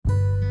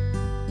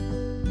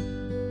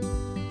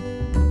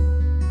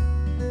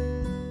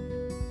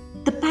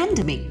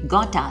pandemic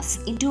got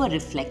us into a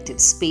reflective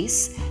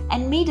space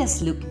and made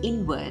us look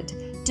inward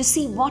to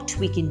see what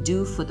we can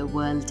do for the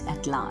world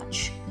at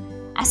large.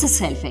 As a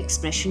self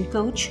expression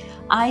coach,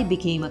 I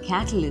became a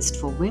catalyst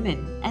for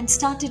women and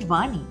started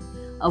Vani,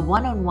 a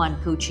one on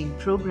one coaching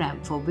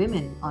program for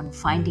women on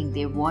finding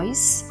their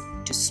voice,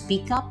 to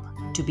speak up,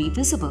 to be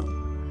visible.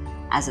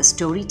 As a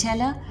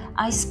storyteller,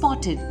 I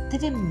spotted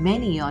there were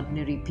many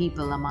ordinary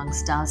people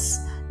amongst us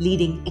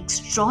leading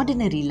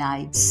extraordinary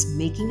lives,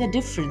 making a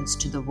difference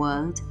to the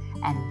world,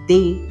 and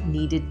they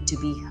needed to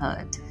be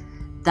heard.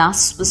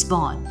 Thus was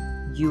born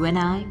You and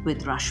I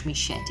with Rashmi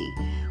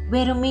Shetty,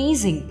 where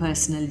amazing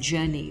personal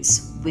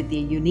journeys with their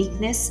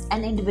uniqueness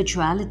and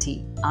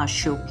individuality are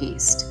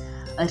showcased,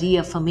 a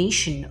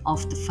reaffirmation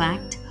of the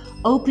fact: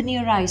 open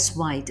your eyes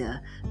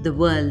wider. The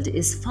world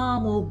is far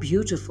more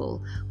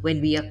beautiful when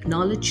we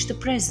acknowledge the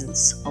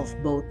presence of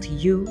both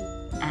you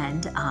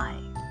and I.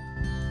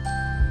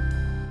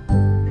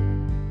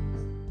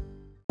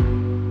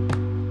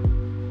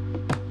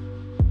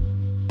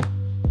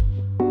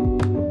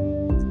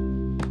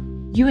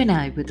 You and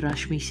I with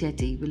Rashmi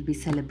Shetty will be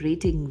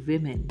celebrating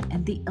women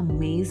and the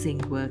amazing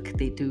work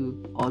they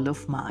do all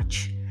of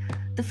March.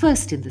 The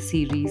first in the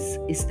series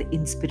is the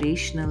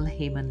inspirational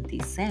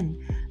Hemanti Sen,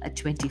 a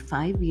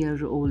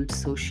 25-year-old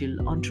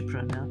social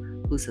entrepreneur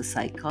who's a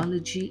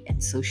psychology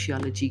and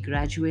sociology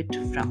graduate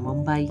from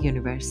Mumbai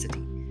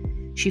University.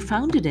 She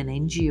founded an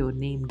NGO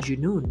named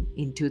Junoon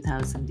in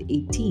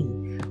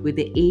 2018 with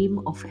the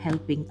aim of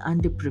helping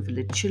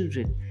underprivileged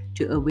children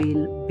to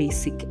avail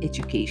basic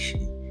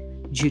education.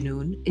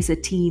 Junoon is a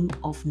team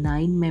of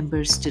 9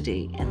 members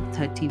today and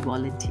 30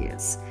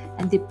 volunteers,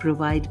 and they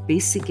provide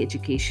basic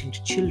education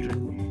to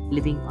children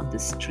living on the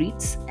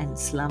streets and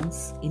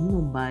slums in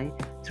Mumbai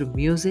through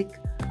music,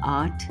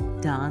 art,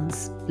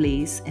 dance,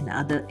 plays, and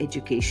other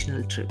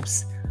educational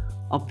trips.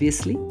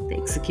 Obviously, the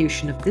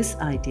execution of this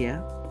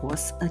idea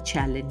was a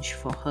challenge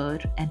for her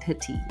and her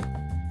team.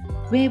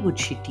 Where would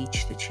she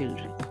teach the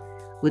children?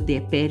 Would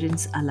their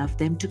parents allow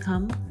them to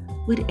come?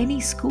 Would any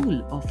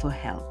school offer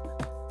help?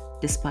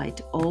 Despite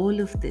all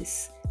of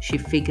this, she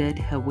figured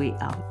her way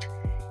out.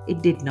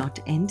 It did not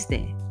end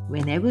there.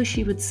 Whenever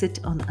she would sit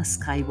on a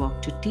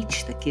skywalk to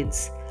teach the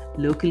kids,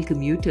 local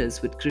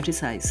commuters would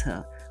criticize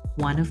her.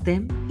 One of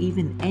them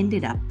even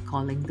ended up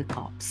calling the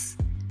cops.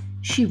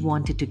 She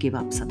wanted to give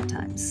up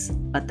sometimes,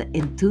 but the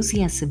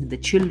enthusiasm in the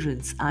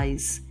children's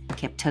eyes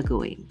kept her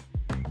going.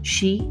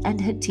 She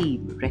and her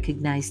team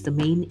recognized the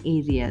main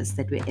areas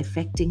that were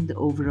affecting the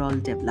overall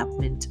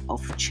development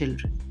of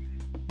children: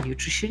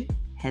 nutrition,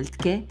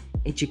 healthcare,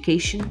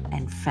 education,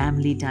 and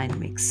family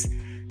dynamics.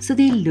 So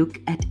they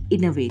look at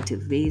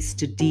innovative ways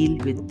to deal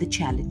with the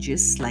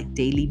challenges like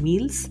daily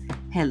meals,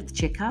 health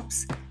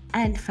checkups,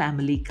 and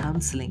family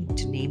counseling,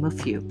 to name a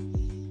few.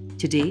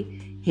 Today,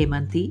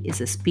 Hemanti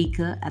is a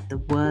speaker at the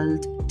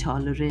World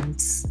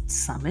Tolerance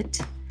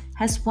Summit,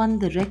 has won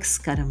the Rex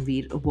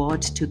Karamveer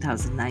Award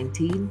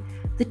 2019,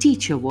 the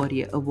Teacher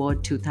Warrior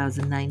Award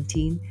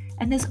 2019,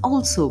 and has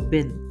also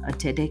been a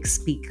TEDx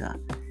speaker.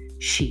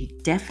 She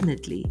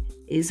definitely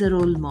is a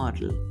role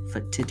model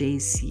for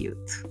today's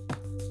youth.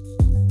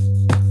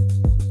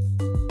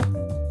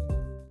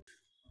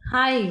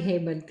 Hi,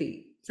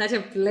 Hemanti. Such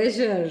a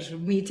pleasure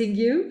meeting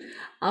you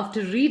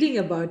after reading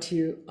about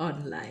you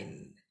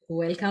online.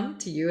 Welcome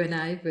to You and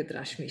I with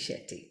Rashmi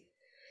Shetty.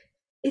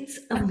 It's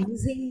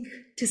amazing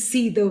to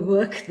see the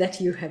work that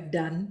you have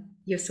done.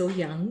 You're so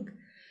young,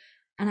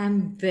 and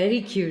I'm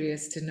very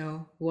curious to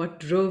know what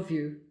drove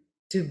you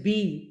to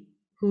be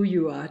who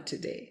you are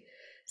today.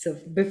 So,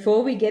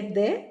 before we get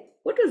there,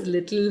 what was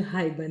little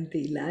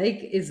Hemanti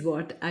like is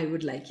what I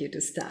would like you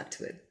to start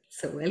with.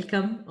 So,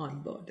 welcome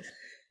on board.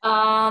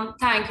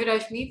 Thank you,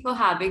 Rashmi, for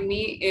having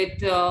me.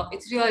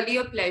 It's really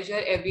a pleasure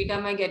every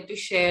time I get to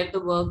share the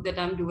work that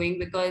I'm doing,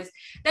 because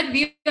that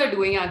we are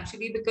doing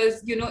actually,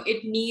 because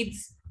it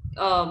needs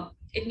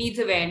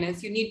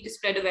awareness. You need to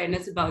spread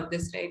awareness about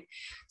this, right?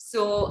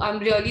 So I'm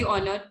really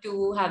honored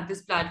to have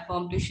this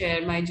platform to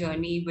share my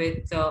journey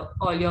with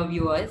all your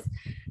viewers.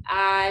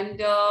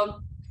 And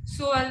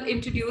so I'll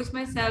introduce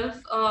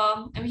myself.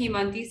 I'm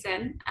Hemanti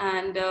Sen,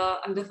 and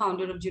I'm the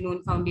founder of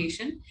Junoon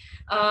Foundation.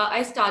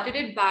 I started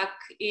it back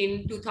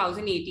in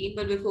 2018,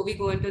 but before we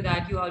go into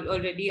that, you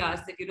already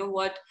asked that,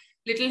 what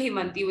little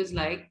Hemanti was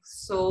like.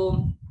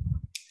 So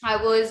I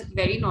was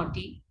very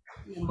naughty,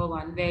 number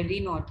one, very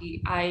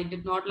naughty. I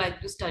did not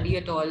like to study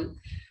at all.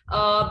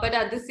 But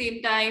at the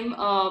same time,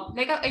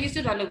 I used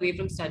to run away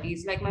from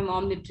studies. Like my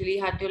mom literally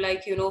had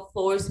to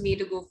force me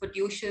to go for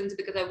tuitions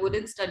because I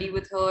wouldn't study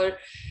with her.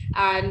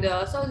 And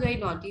so I was very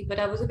naughty, but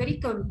I was a very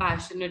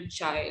compassionate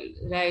child,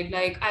 right?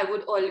 Like I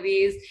would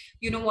always,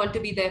 want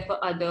to be there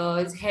for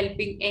others,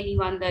 helping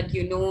anyone that,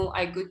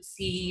 I could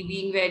see,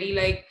 being very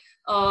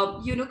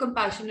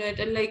compassionate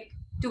and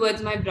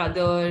towards my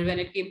brother when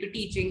it came to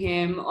teaching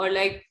him, or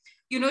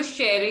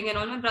sharing and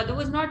all. My brother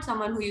was not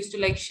someone who used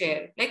to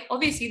share. Like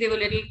obviously we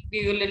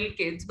were little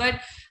kids, but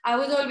I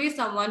was always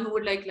someone who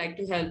would like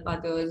to help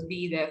others,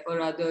 be there for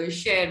others,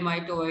 share my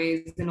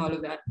toys and all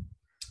of that.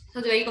 So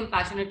I was a very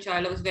compassionate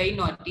child. I was very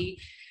naughty.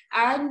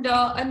 And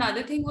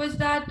another thing was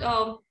that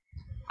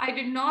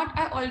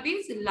I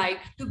always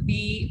liked to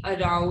be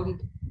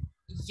around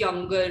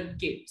younger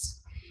kids.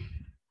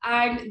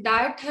 And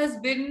that has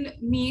been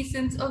me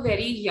since a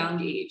very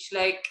young age.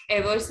 Like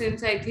ever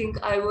since I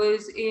think I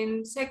was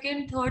in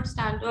second, third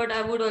standard,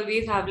 I would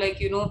always have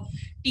like,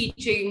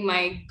 teaching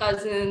my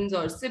cousins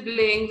or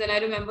siblings. And I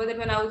remember that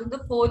when I was in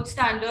the fourth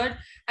standard,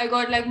 I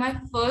got like my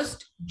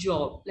first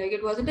job. Like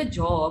it wasn't a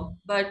job,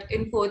 but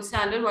in fourth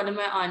standard, one of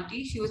my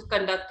aunties, she was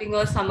conducting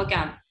a summer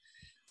camp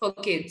for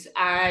kids,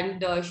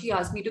 and she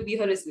asked me to be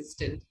her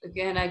assistant.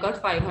 Okay, and I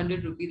got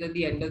 500 rupees at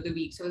the end of the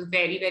week, so I was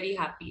very, very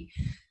happy.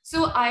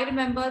 So I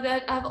remember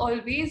that I've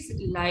always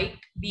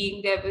liked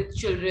being there with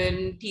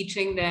children,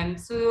 teaching them.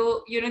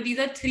 So these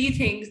are three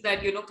things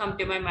that come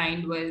to my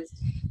mind: was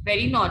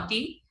very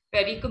naughty,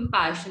 very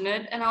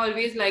compassionate, and I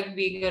always like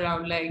being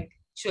around like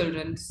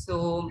children.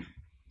 So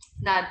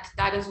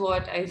that is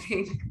what I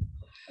think.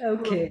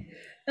 Okay.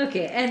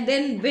 Okay. And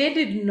then where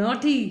did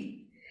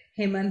naughty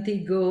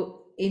Hemanti go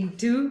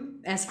into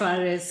as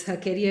far as her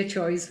career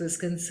choice was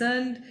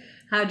concerned?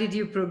 How did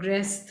you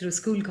progress through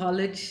school,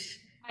 college?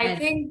 I And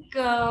think,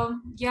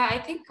 yeah, I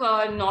think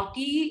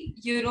naughty,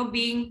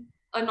 being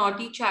a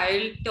naughty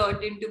child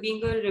turned into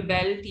being a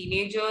rebel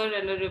teenager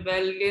and a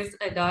rebellious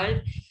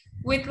adult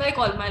with like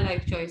all my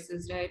life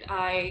choices, right?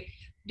 I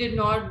did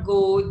not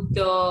go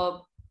the,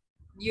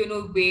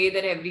 way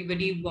that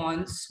everybody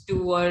wants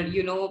to, or,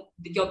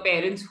 your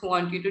parents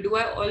want you to do.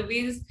 I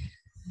always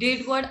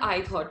did what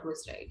I thought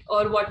was right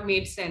or what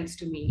made sense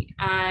to me.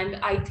 And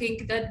I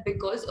think that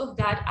because of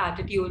that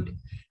attitude,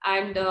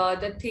 and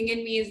the thing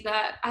in me is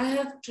that I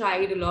have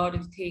tried a lot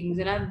of things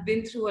and I've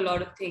been through a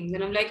lot of things,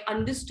 and I'm like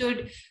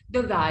understood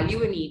the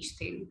value in each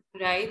thing,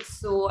 right?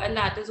 So, and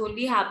that has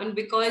only happened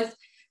because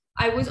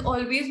I was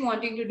always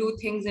wanting to do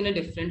things in a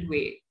different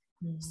way.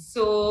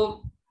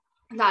 So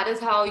that is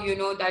how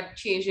that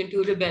changed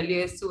into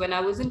rebellious. So when I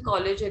was in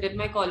college, I did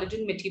my college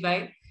in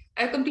Mithibai.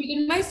 I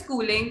completed my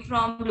schooling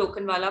from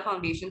Lokanwala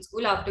Foundation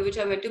School, after which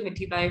I went to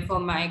Mithibai for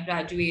my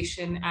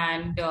graduation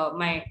and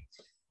my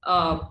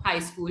high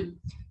school.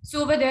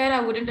 So over there,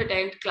 I wouldn't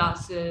attend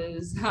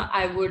classes.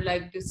 I would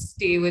like to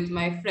stay with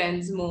my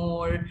friends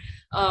more.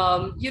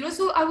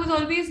 So I was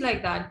always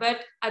like that.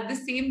 But at the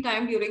same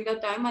time, during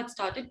that time, I'd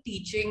started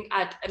teaching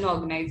at an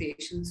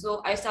organization.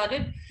 So I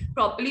started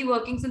properly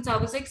working since I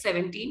was like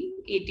 17,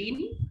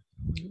 18.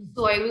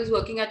 So I was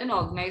working at an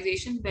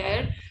organization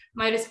where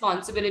my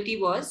responsibility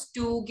was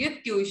to give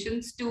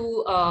tuitions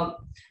to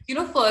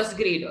first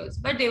graders,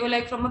 but they were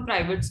like from a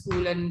private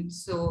school. And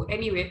so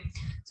anyway,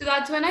 so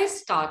that's when I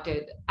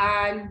started.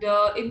 And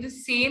in the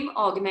same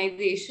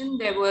organization,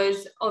 there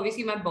was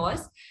obviously my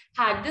boss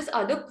had this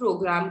other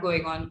program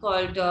going on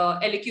called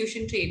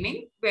elocution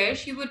training, where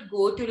she would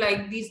go to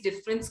like these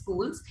different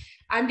schools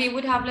and they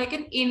would have like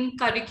an in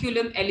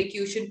curriculum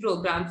elocution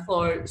program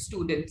for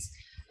students.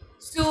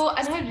 So,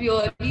 and I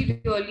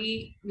really,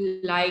 really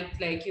liked,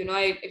 like,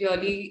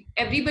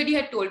 everybody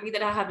had told me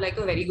that I have like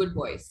a very good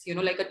voice,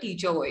 like a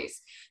teacher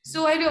voice.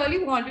 So I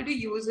really wanted to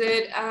use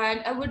it. And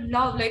I would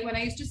love, like, when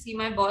I used to see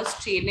my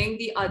boss training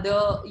the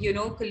other,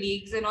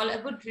 colleagues and all, I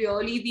would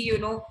really be,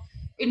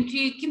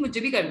 intrigued ki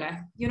mujhe bhi karna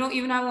hai.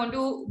 Even I want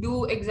to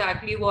do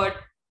exactly what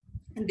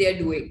they're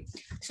doing.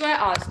 So I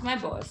asked my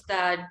boss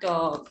that,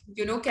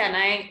 can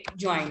I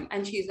join?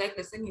 And she's like,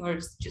 listen, you're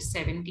just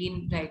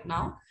 17 right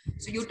now.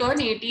 So you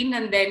turn 18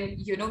 and then,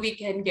 we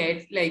can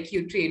get like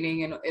you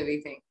training and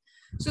everything.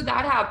 So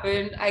that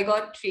happened. I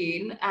got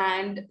trained,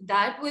 and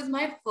that was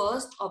my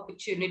first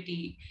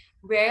opportunity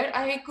where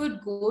I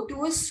could go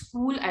to a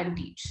school and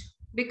teach.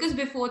 Because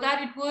before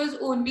that, it was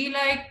only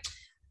like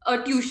a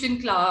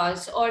tuition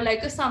class or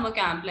like a summer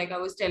camp, like I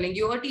was telling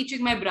you, or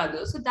teaching my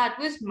brother. So that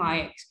was my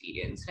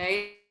experience,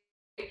 right?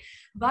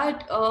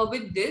 But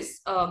with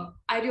this,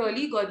 I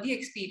really got the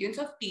experience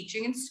of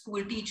teaching in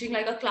school, teaching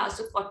like a class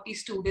of 40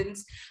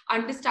 students,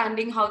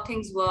 understanding how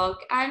things work.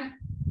 And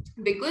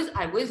because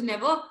I was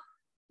never,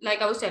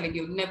 like I was telling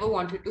you, never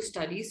wanted to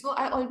study. So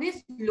I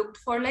always looked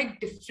for like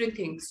different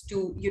things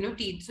to,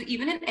 teach. So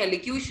even in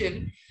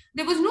elocution,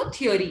 there was no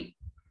theory,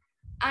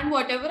 and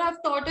whatever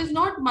I've taught is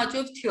not much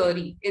of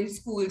theory in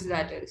schools,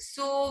 that is.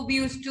 So we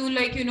used to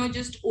like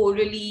just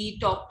orally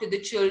talk to the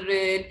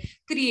children,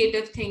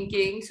 creative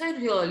thinking. So I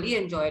really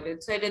enjoyed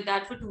it. So I did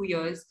that for 2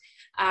 years.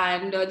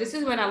 And this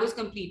is when I was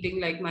completing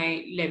like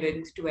my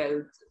 11th,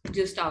 12th,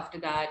 just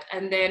after that.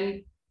 And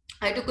then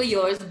I took a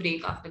year's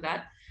break after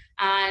that.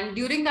 And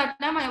during that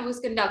time, I was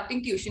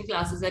conducting tuition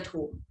classes at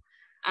home.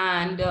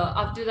 And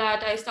after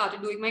that, I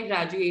started doing my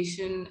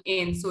graduation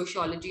in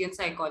sociology and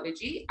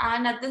psychology.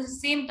 And at the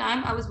same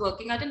time, I was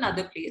working at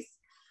another place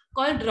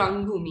called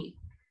Rangbhumi.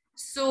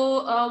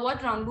 So what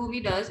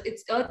Rangbhumi does,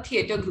 it's a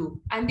theater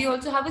group, and they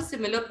also have a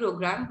similar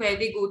program where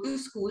they go to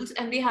schools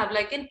and they have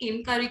like an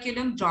in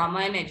curriculum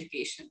drama and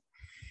education,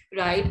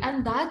 right?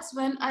 And that's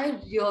when I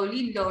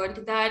really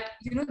learned that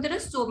there are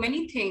so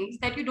many things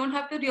that you don't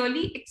have to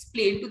really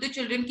explain to the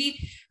children ki,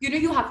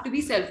 you have to be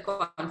self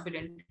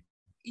confident.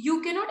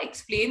 you cannot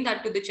explain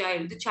that to the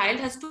child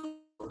has to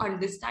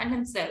understand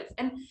himself.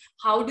 And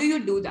how do you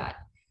do that?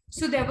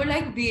 So there were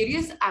like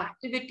various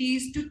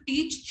activities to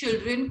teach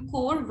children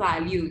core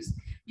values,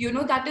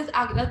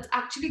 that's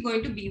actually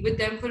going to be with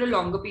them for a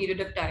longer period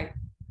of time.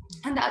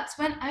 And that's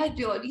when I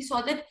really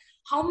saw that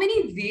how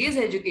many ways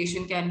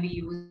education can be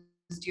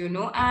used,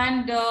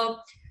 and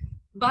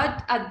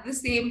but at the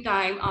same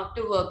time,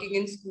 after working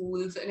in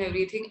schools and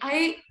everything,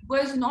 I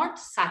was not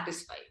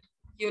satisfied.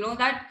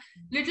 That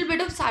little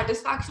bit of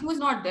satisfaction was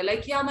not there.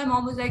 Like, yeah, my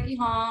mom was like,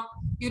 huh,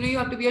 you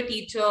have to be a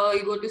teacher,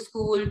 you go to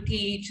school,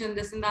 teach, and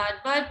this and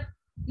that. But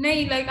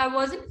nay, like, I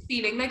wasn't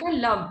feeling like I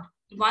loved.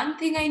 One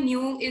thing I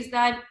knew is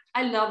that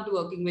I loved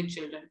working with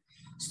children.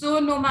 So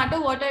no matter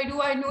what I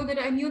do, I knew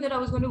that I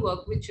was going to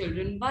work with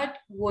children. But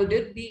would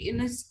it be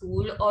in a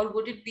school or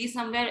would it be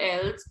somewhere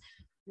else?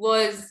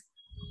 Was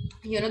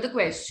the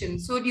question.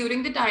 So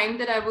during the time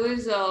that I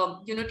was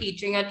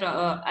teaching at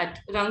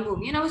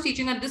Rangbhoomi, and I was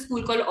teaching at this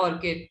school called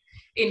Orchid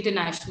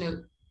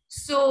International.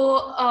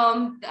 So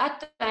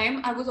that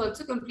time I was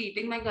also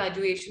completing my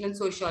graduation in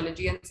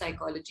sociology and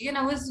psychology, and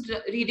I was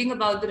reading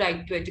about the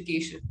right to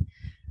education.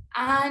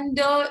 And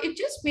it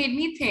just made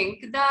me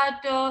think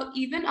that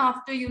even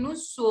after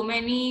so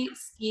many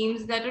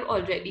schemes that are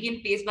already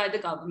in place by the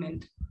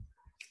government,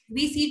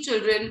 we see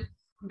children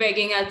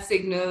begging at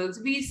signals,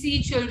 we see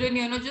children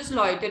just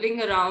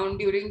loitering around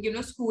during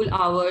school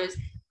hours.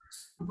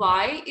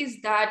 Why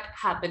is that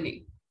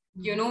happening?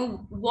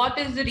 What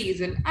is the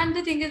reason? And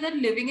the thing is that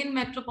living in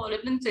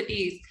metropolitan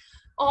cities,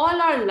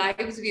 all our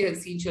lives we have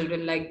seen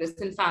children like this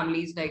and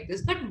families like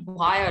this. But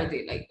why are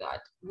they like that?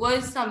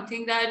 Was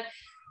something that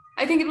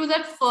I think it was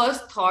that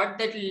first thought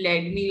that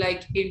led me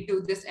like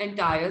into this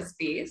entire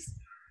space.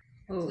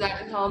 So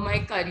that is how my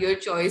career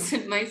choice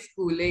and my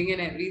schooling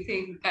and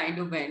everything kind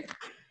of went.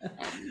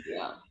 And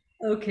yeah.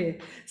 Okay.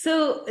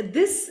 So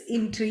this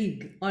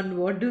intrigue on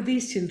what do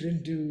these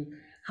children do,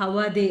 how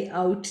are they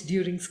out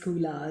during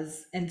school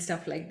hours and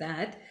stuff like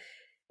that,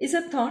 is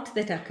a thought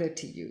that occurred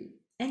to you.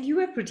 And you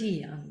were pretty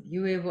young.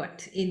 You were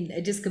what? In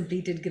just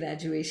completed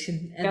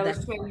graduation I at that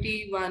was point.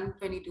 21,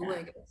 22,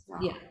 I guess.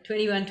 Yeah,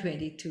 21,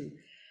 22.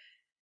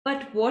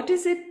 But what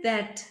is it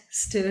that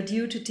stirred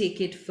you to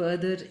take it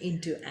further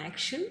into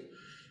action?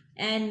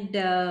 And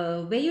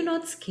were you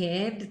not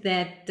scared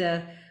that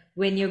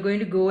when you're going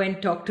to go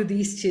and talk to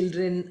these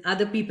children,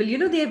 other people,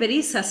 they are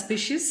very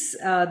suspicious,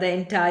 the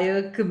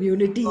entire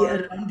community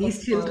around Of these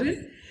course.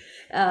 children.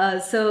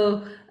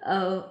 So,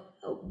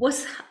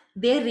 was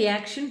their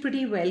reaction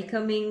pretty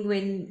welcoming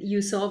when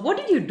you saw? What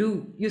did you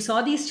do? You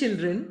saw these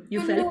children,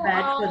 you felt No,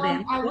 bad for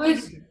them. I What did you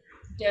was do?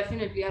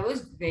 definitely, I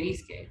was very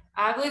scared.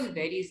 I was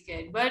very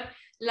scared. But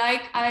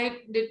like I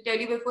did tell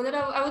you before that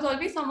I was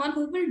always someone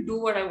who will do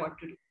what I want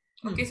to do.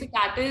 Okay, so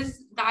that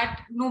is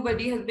that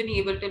nobody has been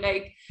able to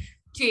like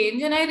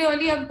change. And I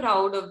really am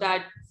proud of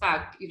that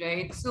fact,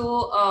 right?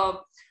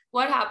 So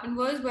what happened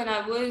was when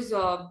I was,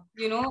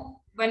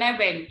 when I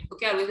went,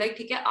 okay, I was like,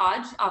 okay,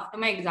 aaj, after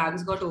my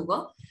exams got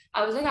over,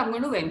 I was like, I'm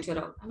going to venture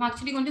out. I'm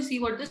actually going to see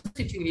what the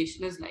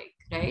situation is like,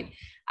 right?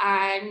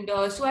 And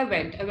so I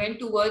went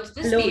towards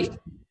the Alone. station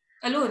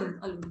alone,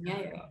 yeah,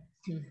 yeah.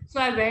 Hmm. So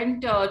I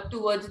went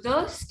towards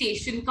the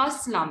station ka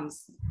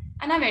slums,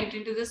 and I went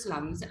into the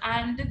slums.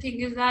 And the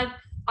thing is that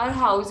our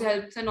house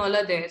helps and all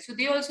are there, so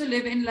they also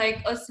live in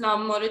like a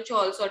slum or a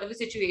chawl sort of a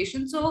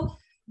situation. So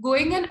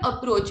going and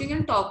approaching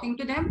and talking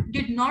to them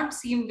did not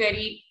seem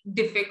very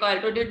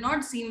difficult or did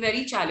not seem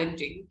very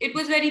challenging. It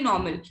was very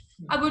normal.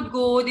 I would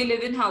go, they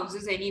live in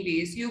houses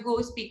anyways. You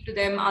go speak to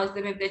them, ask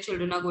them if their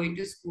children are going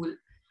to school.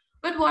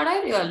 But what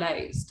I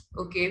realized,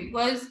 okay,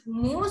 was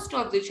most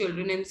of the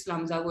children in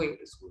slums are going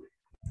to school.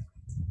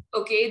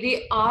 Okay,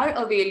 they are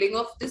availing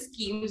of the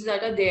schemes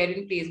that are there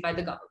in place by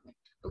the government.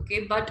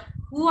 Okay, but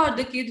who are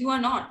the kids who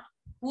are not?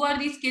 Who are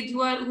these kids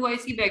who I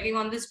see begging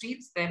on the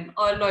streets then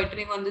or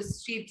loitering on the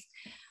streets?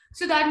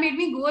 So that made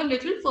me go a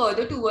little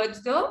further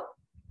towards the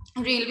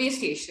railway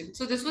station.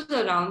 So this was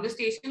around the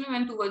station. I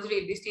went towards the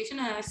railway station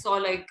and I saw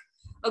like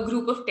a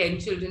group of 10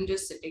 children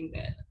just sitting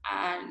there.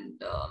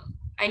 And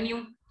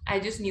I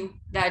just knew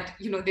that,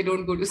 they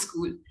don't go to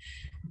school.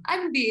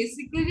 And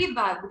basically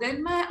back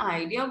then my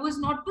idea was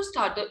not to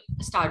start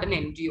an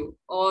NGO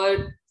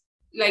or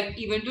like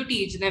even to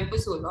teach them for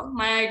so long.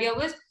 My idea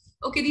was,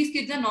 okay, these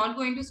kids are not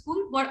going to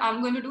school. What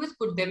I'm going to do is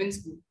put them in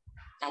school.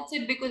 That's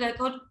it, because I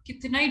thought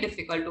kitna hi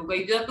difficult hoga.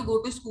 You just have to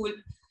go to school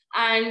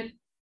and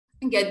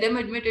get them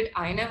admitted.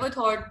 I never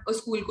thought a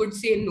school could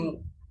say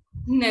no.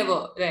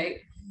 Never, right?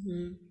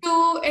 Hmm.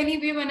 So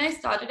anyway, when I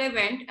started, I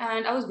went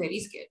and I was very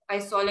scared. I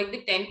saw like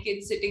the 10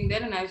 kids sitting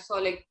there and I saw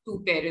like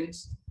two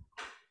parents.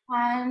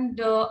 And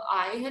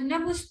I had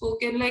never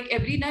spoken. Like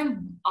every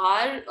time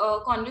our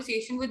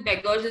conversation with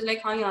beggars is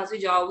like, "Haan, yahan se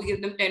jao." We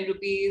give them 10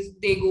 rupees,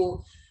 they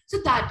go. So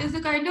that is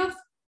the kind of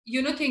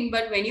thing.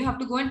 But when you have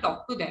to go and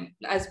talk to them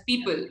as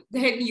people,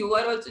 then you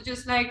are also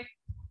just like,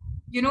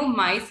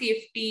 my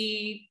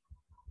safety.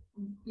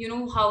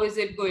 How is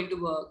it going to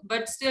work?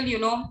 But still, you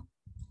have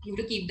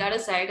to keep that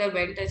aside. I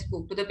went, I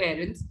spoke to the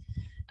parents,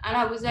 and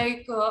I was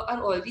like,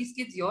 "Are all these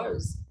kids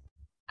yours?"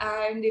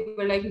 And they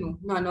were like, no,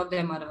 none of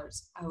them are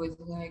ours. I was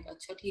like,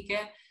 अच्छा ठीक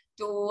है.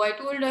 तो I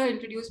told her,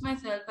 introduce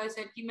myself. I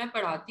said कि मैं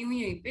पढ़ाती हूँ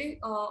यहीं पे,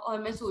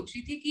 और मैं सोच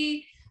रही थी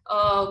कि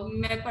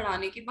मैं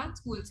पढ़ाने के बाद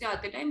स्कूल से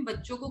आते टाइम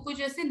बच्चों को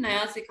कुछ ऐसे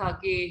नया सिखा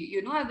के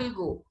I will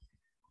go.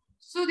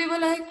 So they were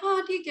like,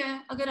 हाँ ठीक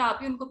है, अगर आप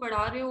ही उनको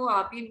पढ़ा रहे हो,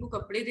 आप ही इनको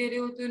कपड़े दे रहे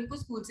हो, तो इनको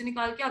स्कूल से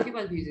निकाल के आपके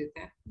पास भेज देते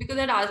हैं. Because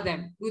I'd asked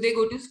them, do they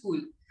go to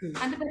school?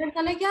 And the parents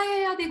are like,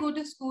 yeah, they go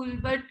to school,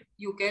 but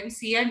you can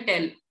see and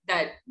tell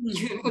that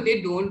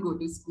they don't go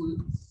to school.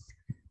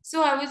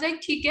 So I was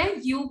like, ठीक है,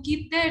 you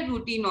keep their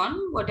routine on,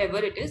 whatever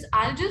it is.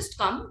 I'll just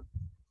come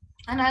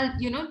and I'll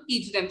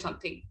teach them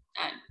something.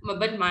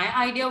 But my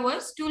idea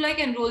was to like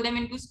enroll them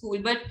into school.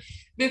 But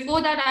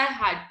before that, I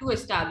had to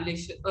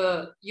establish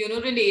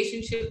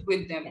relationship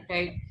with them,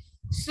 right?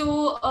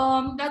 So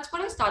that's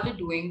what I started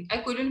doing. I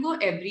couldn't go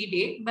every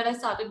day, but I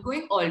started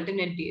going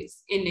alternate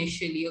days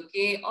initially.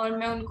 Okay, और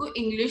मैं उनको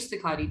English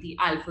सिखा रही थी,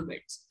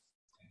 alphabets.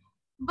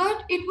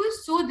 But it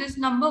was so, this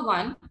number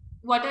one,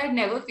 what I had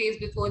never faced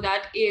before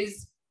that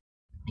is,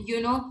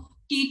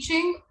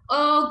 teaching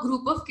a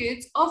group of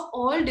kids of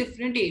all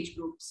different age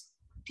groups.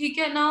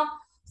 Okay, now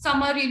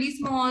some are really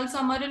small,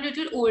 some are a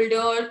little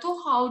older. So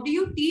how do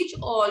you teach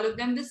all of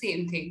them the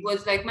same thing?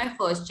 Was like my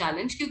first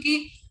challenge. Because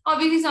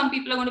obviously some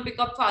people are going to pick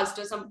up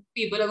faster, some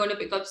people are going to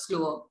pick up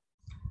slower.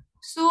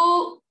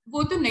 So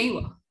वो तो नहीं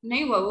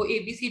हुआ वो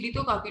ABCD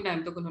तो काफी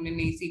time तक उन्होंने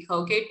नहीं सीखा.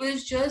 Okay, it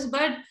was just,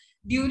 but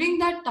during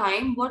that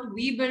time, what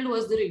we built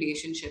was the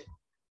relationship.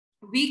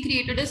 We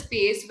created a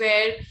space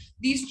where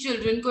these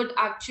children could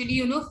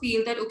actually,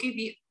 feel that,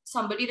 okay,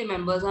 somebody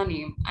remembers our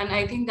name. And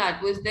I think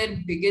that was their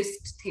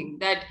biggest thing,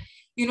 that,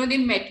 they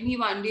met me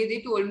one day,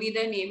 they told me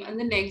their name, and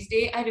the next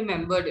day I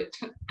remembered it.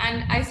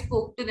 And I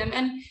spoke to them.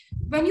 And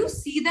when you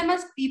see them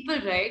as people,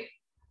 right,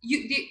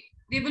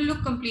 they will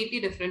look completely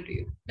different to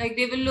you. Like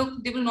they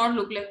will not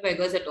look like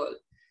beggars at all.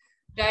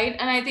 Right.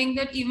 And I think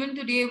that even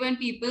today, when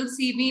people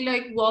see me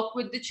like walk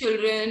with the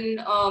children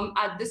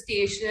at the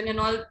station and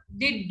all,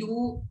 they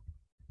do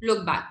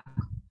look back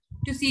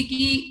to see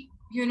ki,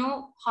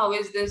 how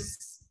is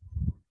this,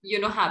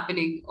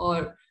 happening.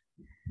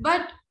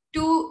 But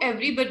to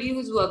everybody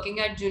who's working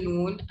at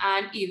Junoon,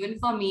 and even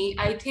for me,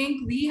 I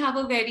think we have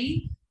a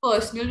very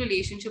personal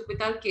relationship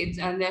with our kids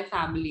and their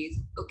families.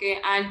 Okay.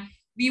 And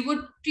we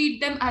would treat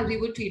them as we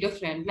would treat a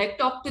friend, like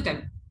talk to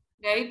them,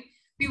 right?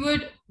 We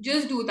would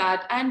just do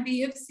that. And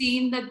we have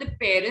seen that the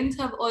parents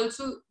have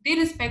also, they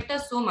respect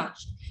us so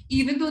much,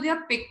 even though they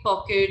are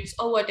pickpockets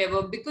or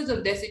whatever, because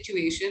of their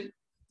situation.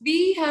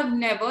 We have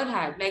never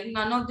had, like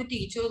none of the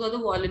teachers or the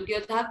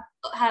volunteers have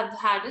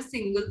had a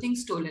single thing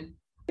stolen.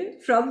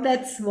 From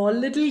that small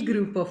little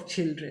group of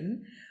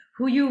children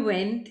who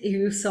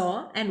you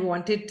saw and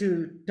wanted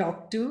to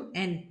talk to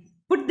and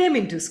put them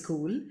into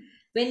school,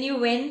 when you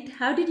went,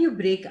 how did you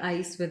break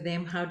ice with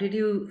them? How did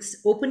you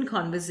open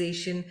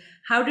conversation?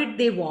 How did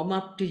they warm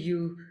up to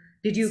you?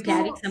 Did you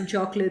carry So, some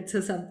chocolates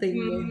or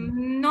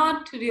something?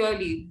 not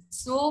really.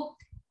 So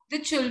the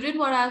children,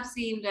 what I've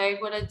seen,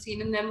 right, what I've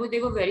seen in them, they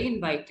were very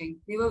inviting.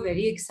 They were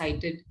very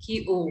excited.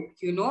 Ki,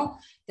 oh,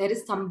 there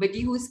is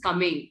somebody who is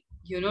coming,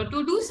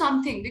 to do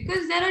something,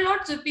 because there are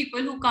lots of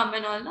people who come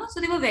and all. No? So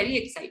they were very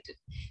excited,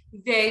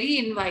 very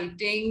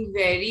inviting,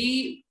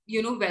 very,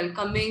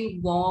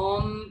 welcoming,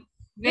 warm.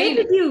 Where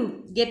did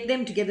you get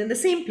them together? In the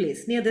same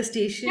place, near the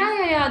station?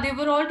 Yeah. They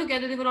were all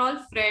together. They were all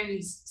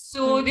friends.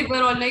 So they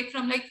were all like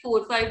from like 4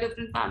 or 5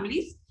 different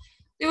families.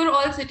 They were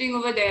all sitting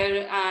over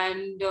there,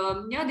 and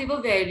they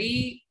were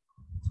very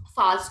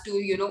fast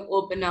to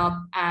open up.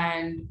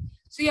 And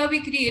so yeah,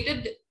 we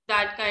created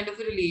that kind of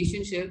a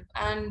relationship.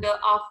 And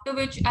after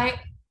which I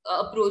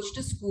approached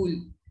a school.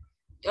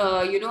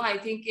 I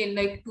think in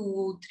like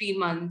 2-3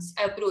 months,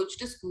 I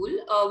approached a school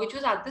which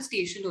was at the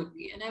station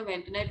only, and I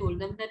went and I told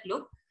them that,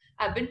 look,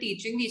 I've been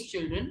teaching these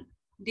children.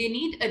 They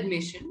need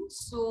admission.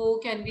 So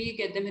can we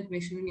get them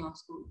admission in your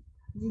school?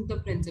 The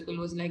principal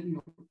was like,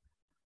 no,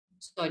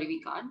 sorry,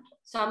 we can't.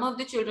 Some of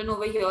the children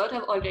over here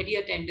have already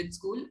attended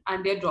school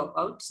and they're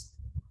dropouts.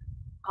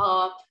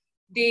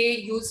 They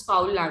use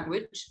foul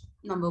language,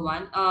 number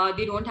one.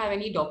 They don't have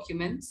any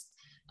documents.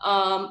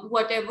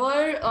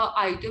 Whatever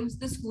items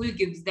the school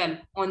gives them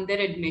on their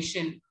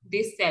admission,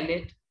 they sell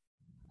it.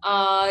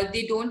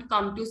 They don't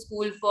come to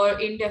school for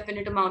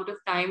indefinite amount of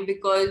time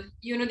because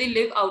they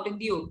live out in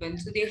the open,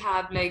 so they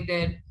have like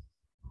their.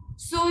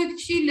 So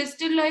she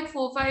listed like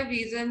 4-5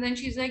 reasons, and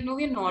she's like, no,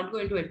 we're not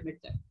going to admit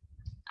them.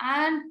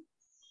 And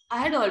I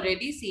had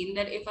already seen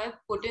that if I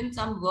put in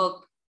some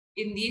work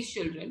in these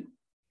children,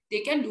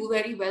 they can do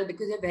very well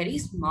because they're very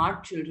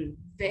smart children,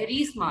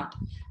 very smart.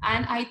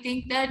 And I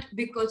think that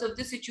because of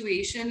the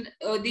situation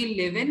they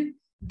live in,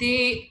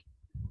 they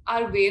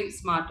are way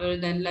smarter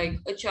than like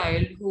a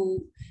child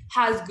who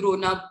has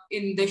grown up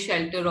in the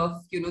shelter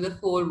of the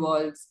 4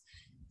 walls.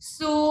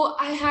 So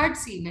I had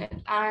seen it,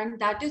 and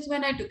that is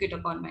when I took it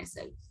upon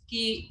myself.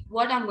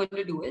 What I'm going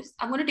to do is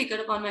I'm going to take it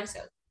upon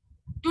myself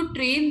to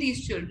train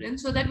these children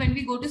so that when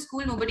we go to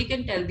school, nobody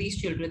can tell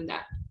these children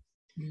that.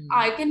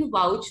 I can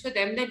vouch for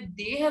them that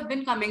they have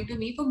been coming to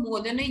me for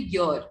more than a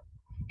year.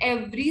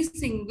 every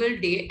single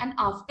day, and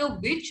after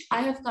which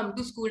I have come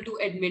to school to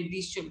admit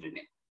these children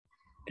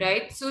in,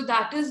 right? So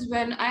that is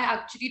when I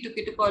actually took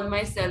it upon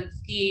myself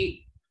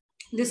ki,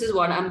 this is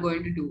what I'm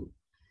going to do,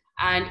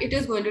 and it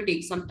is going to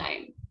take some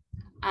time.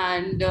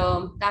 And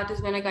that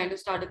is when I kind of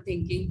started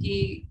thinking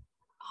ki,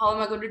 how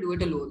am I going to do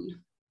it alone?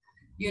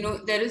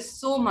 There is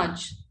so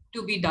much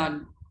to be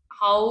done,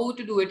 how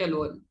to do it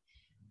alone.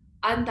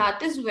 And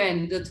that is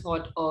when the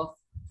thought of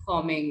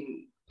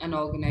forming an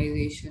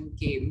organization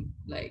came,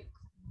 like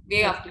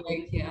day after Okay.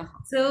 day. Yeah.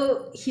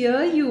 So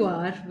here you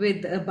are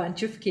with a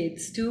bunch of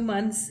kids, 2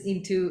 months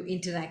into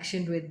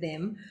interaction with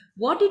them.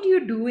 What did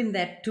you do in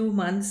that 2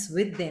 months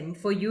with them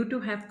for you to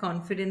have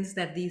confidence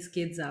that these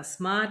kids are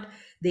smart?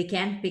 They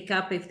can pick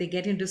up if they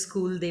get into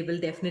school, they will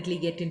definitely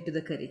get into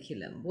the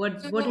curriculum.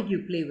 What So did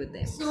you play with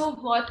them? So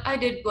what I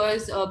did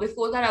was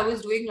before that I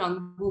was doing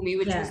Rangbhoomi,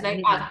 which was Yeah, like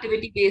yeah.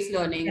 activity-based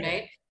learning, Correct.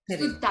 right?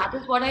 So Correct. that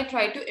is what I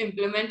tried to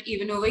implement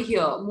even over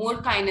here.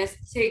 More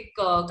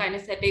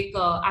kinesthetic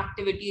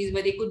activities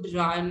where they could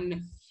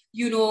run,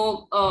 you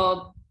know,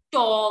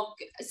 talk.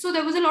 So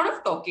there was a lot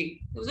of talking.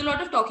 There was a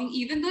lot of talking,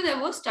 even though there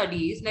were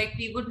studies. Like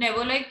we would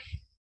never like,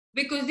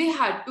 because they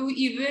had to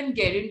even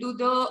get into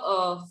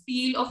the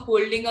feel of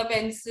holding a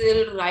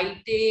pencil,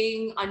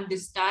 writing,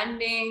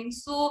 understanding.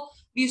 So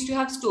we used to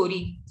have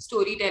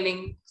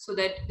storytelling so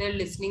that their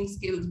listening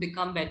skills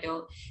become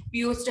better. We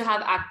used to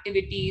have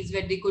activities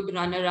where they could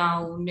run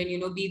around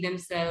and be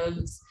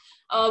themselves.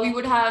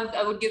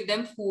 I would give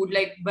them food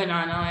like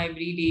banana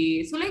every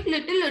day. So like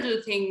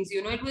little things.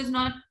 It was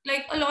not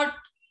like a lot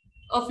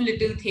of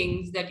little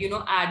things that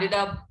added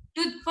up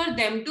to for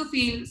them to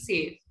feel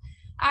safe.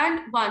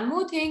 And one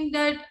more thing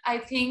that I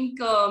think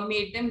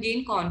made them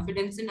gain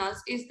confidence in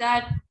us is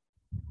that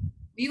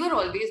we were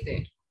always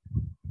there.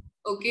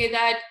 Okay,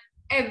 that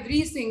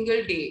every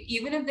single day,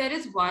 even if there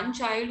is one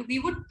child, we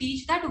would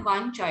teach that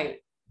one child,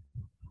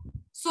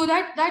 so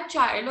that that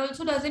child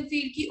also doesn't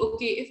feel ki,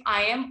 okay, if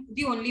I am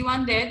the only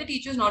one there, the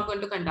teacher is not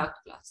going to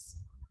conduct class.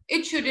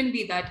 It shouldn't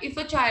be that. If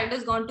a child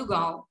has gone to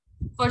Gaon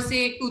for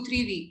say 2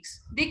 3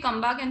 weeks, they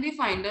come back and they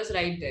find us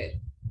right there,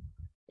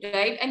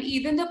 right? And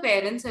even the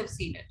parents have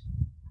seen it.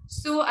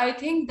 So I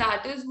think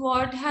that is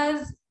what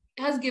has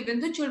given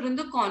the children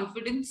the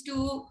confidence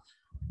to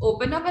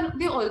open up, and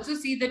they also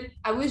see that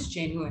I was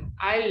genuine,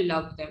 I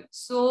love them.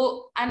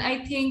 So, and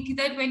I think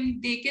that when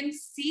they can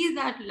see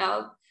that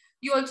love,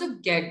 you also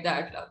get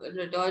that love in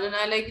return. And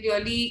I like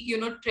really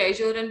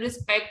treasure and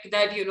respect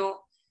that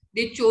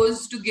they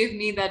chose to give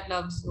me that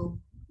love. So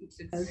it's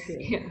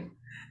Okay. yeah.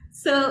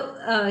 So,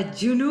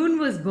 Junoon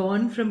was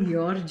born from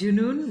your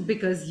Junoon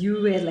because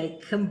you were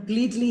like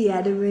completely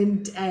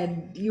adamant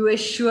and you were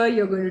sure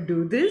you're going to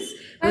do this.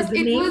 Was But the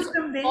it name was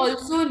from there?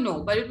 also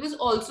no, but it was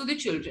also the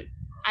children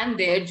and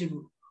their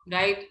junoon,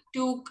 right?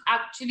 To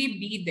actually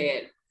be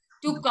there,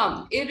 to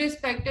come,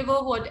 irrespective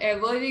of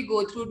whatever they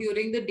go through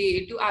during the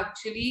day, to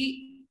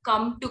actually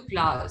come to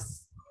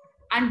class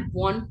and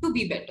want to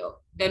be better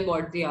than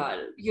what they are.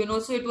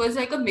 So it was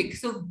like a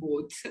mix of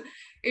both.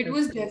 It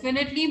was Okay.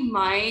 definitely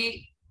my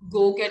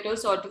go-getter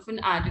sort of an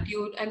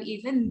attitude, and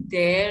even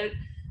their,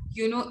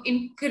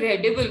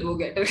 incredible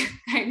go-getter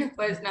kind of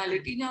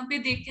personality. Now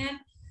they can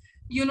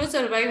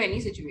survive any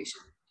situation,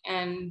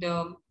 and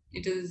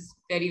it is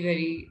very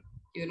very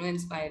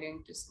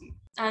inspiring to see.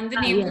 And the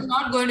Ah, name was yes.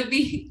 not going to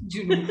be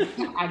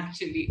Junoon,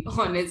 actually,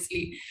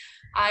 honestly.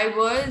 I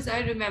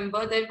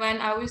remember that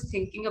when I was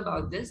thinking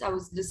about this, I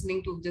was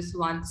listening to this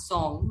one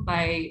song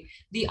by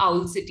the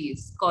Owl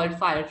Cities called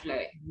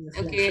Firefly. The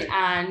Okay, flash.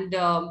 and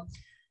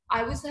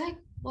I was like,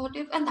 what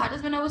if? And that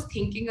is when I was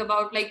thinking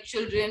about like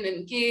children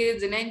and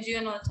kids and NGO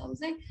and all. So I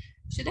was like,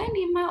 should I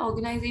name my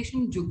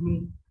organization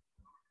Jugnu?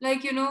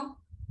 Like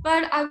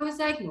But I was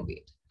like, no,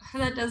 wait,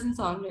 that doesn't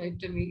sound right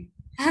to me.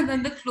 And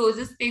then the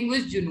closest thing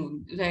was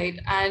Junoon, right?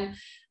 And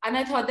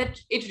I thought that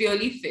it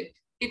really fit.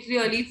 It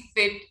really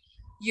fit,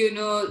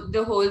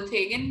 the whole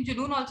thing. And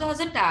Junoon also has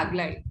a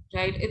tagline,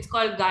 right? It's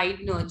called Guide,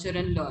 Nurture,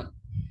 and Learn.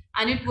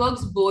 And it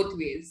works both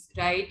ways,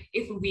 right?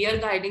 If we are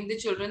guiding the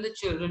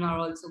children are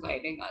also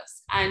guiding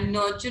us. And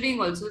nurturing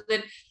also,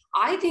 that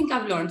I think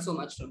I've learned so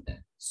much from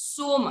them.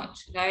 So much,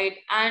 right?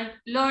 And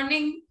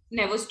learning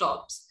never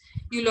stops.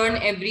 You learn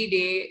every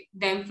day,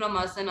 them from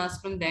us and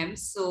us from them.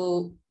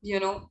 So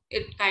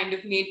it kind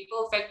of made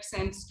perfect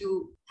sense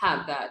to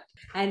have that.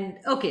 And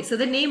okay, so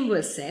the name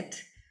was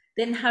set.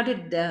 Then how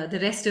did the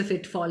rest of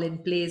it fall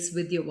in place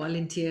with your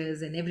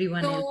volunteers and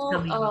everyone else So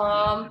coming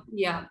in?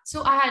 yeah,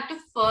 so I had to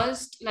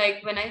first,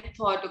 like, when I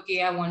thought,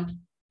 okay, I want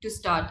to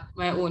start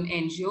my own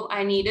NGO,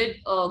 I needed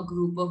a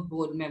group of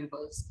board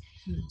members.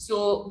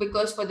 So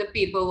because for the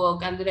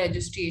paperwork and the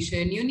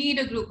registration, you need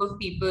a group of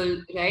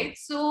people, right?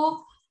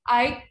 So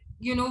I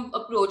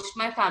approached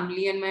my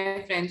family and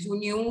my friends who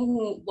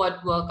knew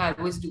what work I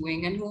was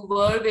doing and who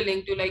were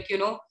willing to, like,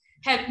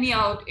 help me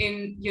out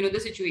in the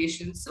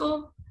situation.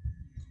 So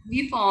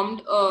we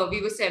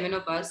were seven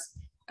of us,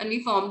 and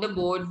we formed the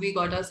board. We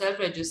got ourselves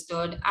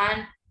registered,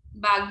 and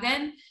back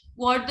then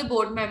what the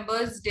board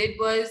members did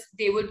was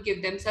they would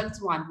give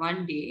themselves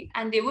one day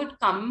and they would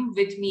come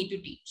with me to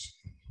teach.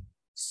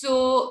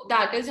 So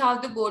that is how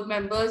the board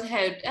members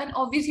helped. And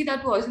obviously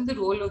that wasn't the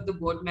role of the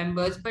board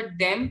members, but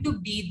them to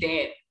be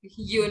there,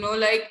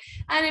 like,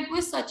 and it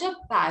was such a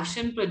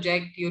passion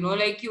project,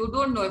 like you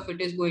don't know if it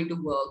is going to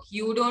work.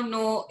 You don't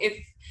know if,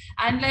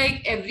 and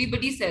like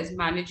everybody says,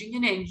 managing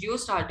an NGO,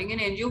 starting an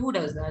NGO, who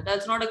does that?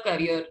 That's not a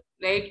career,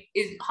 right?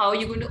 Is how are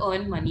you going to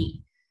earn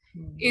money?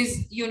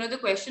 Is the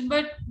question.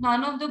 But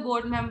none of the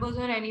board members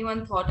or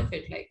anyone thought of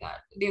it like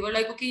that. They were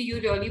like, okay, you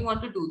really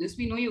want to do this,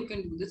 we know you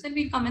can do this, and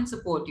we'll come and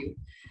support you.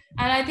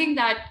 And I think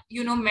that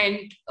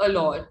meant a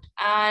lot.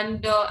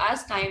 And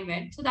as time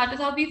went, so that is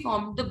how we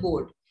formed the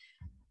board.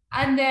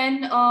 And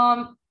then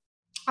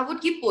I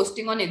would keep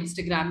posting on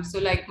Instagram. So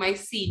like my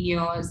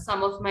seniors,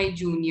 some of my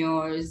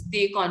juniors,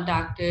 they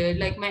contacted,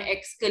 like my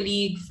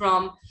ex-colleague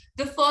from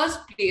the first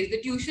place,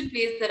 the tuition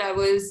place that I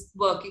was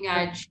working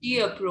at, she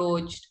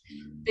approached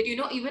that,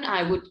 even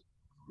I would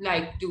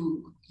like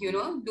to,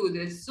 do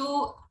this.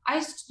 So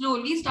I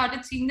slowly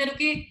started seeing that,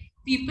 okay,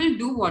 people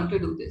do want to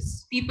do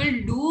this. People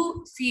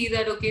do see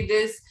that, okay,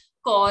 this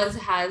cause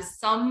has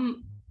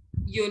some,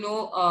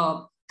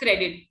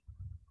 credit,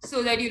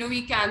 so that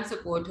we can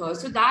support her.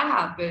 So that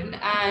happened.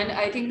 And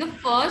I think the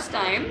first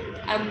time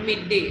at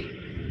midday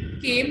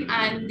came,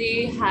 and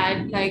they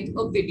had like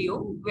a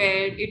video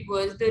where it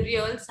was the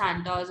real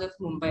Santas of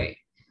Mumbai,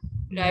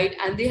 right?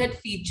 And they had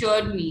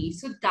featured me.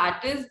 So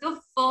that is the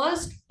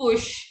first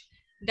push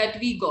that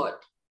we got.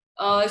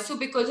 So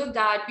because of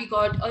that, we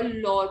got a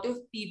lot of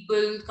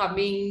people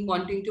coming,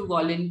 wanting to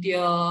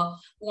volunteer,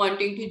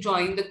 wanting to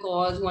join the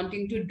cause,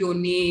 wanting to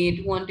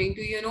donate, wanting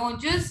to,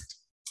 just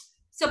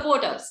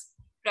support us.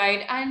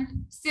 Right.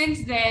 And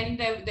since then,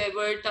 there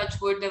were,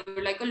 touch wood, there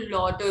were like a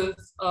lot of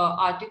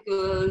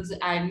articles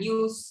and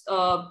news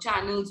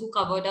channels who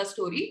covered our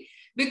story,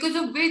 because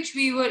of which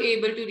we were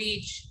able to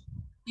reach,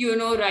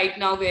 right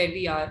now where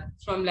we are,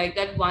 from like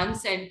that one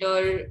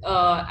center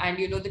and,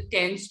 the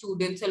 10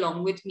 students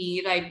along with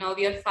me. Right now,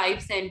 we are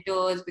 5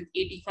 centers with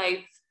 85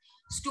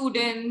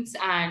 students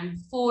and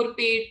 4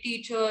 paid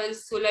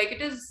teachers. So like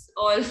it is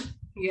all,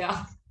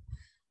 yeah.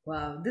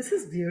 Wow, this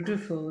is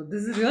beautiful.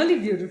 This is really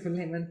beautiful,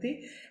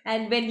 Hemanti.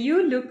 And when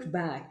you look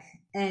back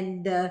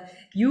and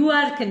you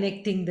are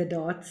connecting the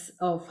dots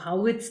of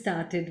how it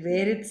started,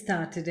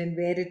 and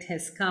where it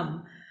has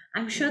come,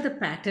 I'm sure the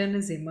pattern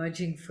is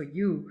emerging for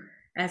you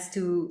as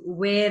to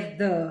where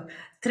the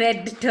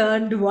thread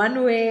turned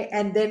one way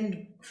and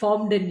then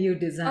formed a new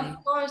design.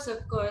 Of course, of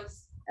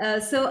course.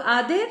 So,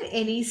 are there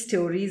any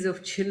stories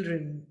of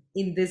children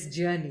in this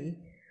journey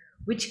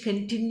which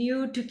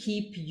continue to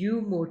keep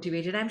you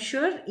motivated? I'm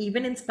sure,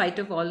 even in spite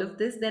of all of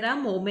this, there are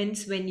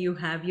moments when you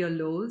have your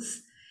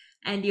lows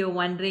and you're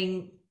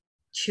wondering,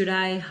 should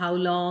I? How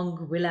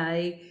long will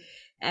I?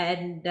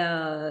 And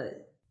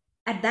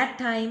at that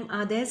time,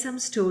 are there some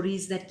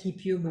stories that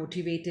keep you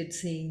motivated,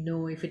 saying,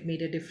 no, if it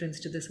made a difference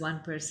to this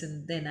one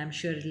person, then I'm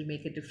sure it'll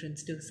make a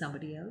difference to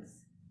somebody else?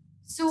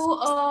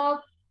 So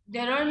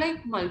there are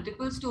like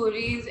multiple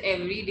stories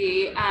every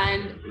day,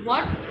 and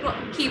what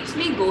keeps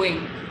me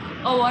going,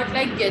 or what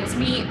like gets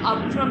me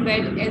up from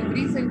bed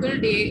every single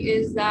day,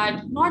 is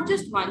that not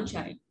just one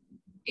child,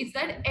 it's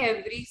that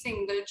every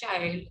single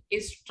child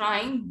is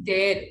trying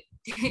their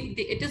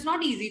it is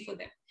not easy for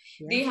them.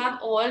 They have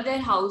all their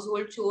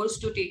household chores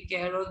to take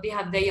care of, they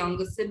have their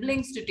younger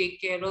siblings to take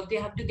care of, they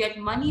have to get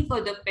money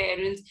for the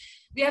parents,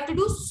 they have to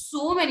do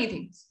so many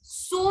things.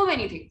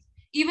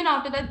 Even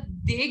after that,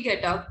 they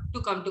get up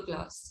to come to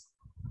class.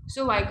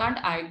 So why can't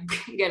I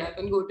get up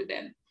and go to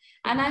them?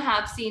 And I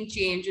have seen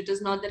change. It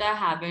is not that I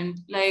haven't.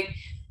 Like,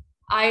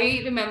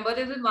 I remember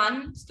there's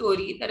one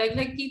story that I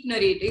like keep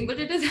narrating, but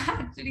it is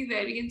actually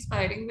very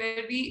inspiring,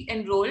 where we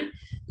enrolled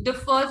the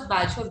first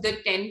batch of the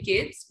 10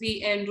 kids.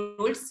 We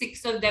enrolled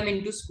 6 of them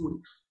into school.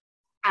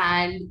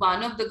 And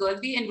one of the girls,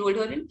 we enrolled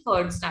her in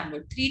 3rd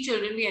standard. 3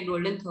 children we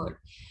enrolled in 3rd.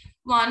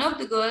 One of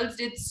the girls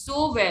did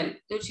so well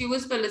that she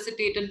was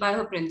felicitated by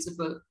her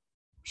principal.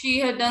 She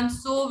had done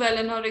so well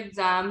in her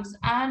exams.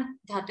 And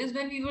that is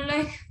when we were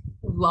like,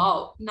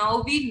 wow,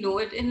 now we know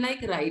it in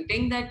like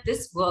writing that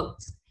this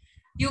works.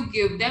 You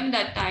give them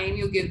that time,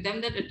 you give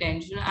them that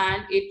attention,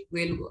 and it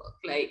will work.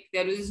 Like,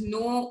 there is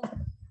no,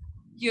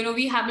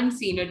 we haven't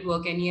seen it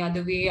work any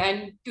other way.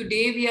 And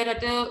today we are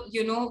at a,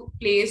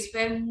 place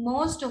where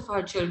most of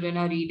our children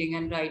are reading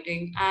and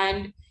writing.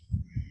 And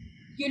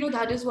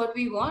that is what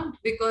we want.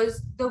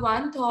 Because the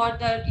one thought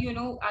that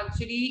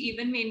actually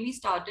even made me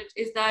start it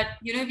is that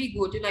we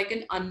go to like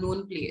an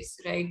unknown place,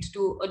 right,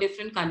 to a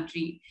different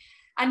country,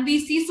 and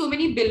we see so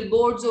many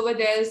billboards over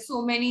there,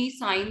 so many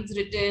signs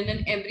written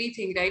and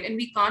everything, right, and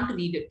we can't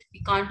read it,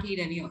 we can't read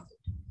any of it.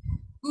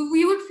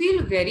 We would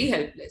feel very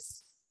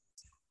helpless.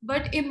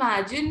 But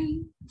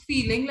imagine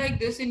feeling like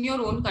this in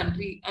your own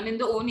country and in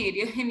the own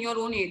area, in your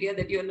own area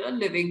that you're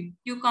living.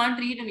 You can't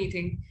read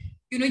anything.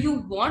 You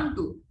want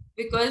to,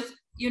 because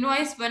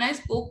when I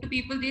spoke to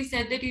people, they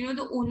said that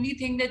the only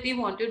thing that they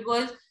wanted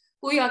was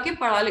कोई आके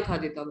पढ़ा लिखा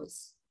देता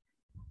बस.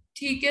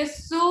 ठीक है.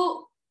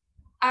 So,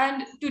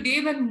 and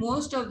today when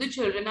most of the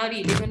children are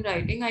reading and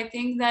writing, I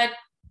think that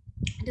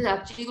it is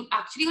actually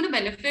going to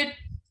benefit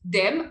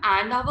them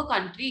and our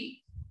country.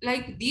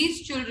 Like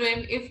these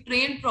children, if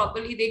trained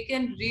properly, they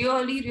can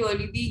really,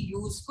 really be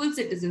useful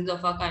citizens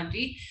of our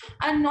country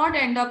and not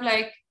end up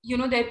like,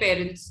 their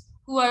parents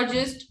who are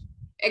just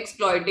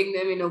exploiting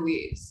them in a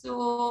way.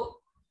 So,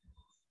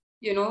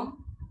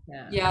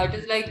 yeah, it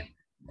is like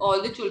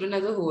all the children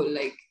as a whole,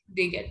 like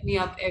they get me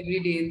up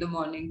every day in the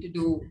morning to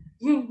do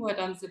what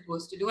I'm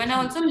supposed to do. And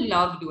I also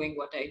love doing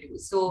what I do.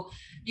 So,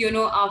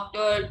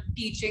 after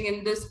teaching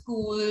in the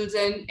schools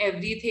and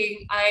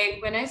everything,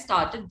 when I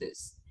started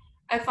this,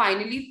 I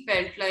finally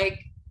felt like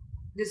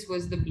this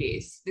was the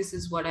place. This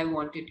is what I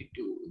wanted to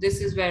do. This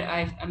is where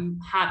I'm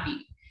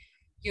happy.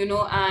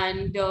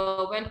 And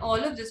when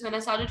all of this, when I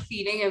started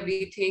feeling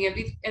everything,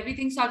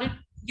 everything started,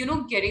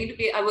 getting into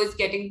play. I was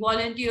getting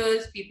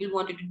volunteers, people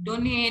wanted to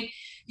donate,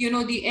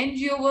 the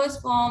NGO was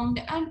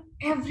formed, and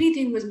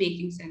everything was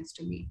making sense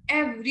to me.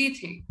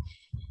 Everything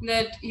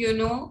that,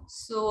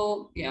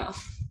 so yeah.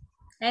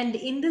 And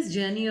in this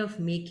journey of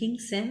making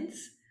sense,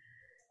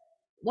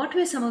 what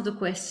were some of the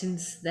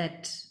questions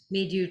that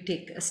made you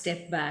take a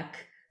step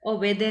back? Or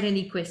were there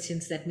any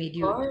questions that made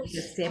you take a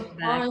Of step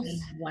back course.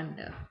 and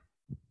wonder?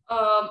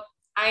 Um,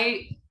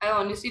 I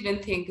honestly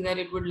didn't think that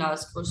it would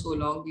last for so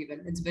long.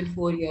 Even it's been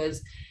 4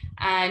 years,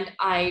 and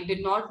I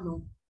did not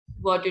know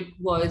what it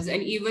was.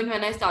 And even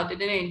when I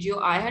started an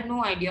NGO, I had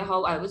no idea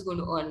how I was going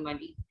to earn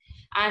money.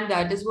 And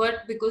that is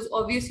what, because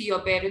obviously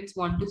your parents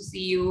want to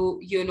see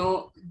you,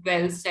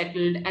 well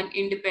settled and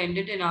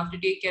independent enough to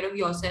take care of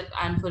yourself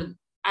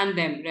and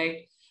them,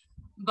 right?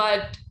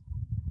 But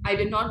I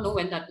did not know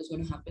when that was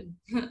going to happen.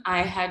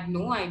 I had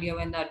no idea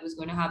when that was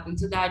going to happen.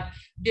 So that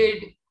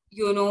did,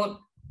 you know,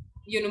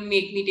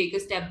 make me take a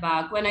step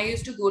back. When I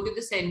used to go to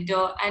the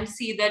center and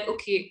see that,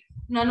 okay,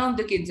 none of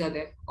the kids are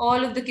there.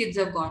 All of the kids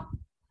have gone.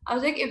 I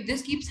was like, if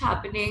this keeps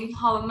happening,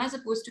 how am I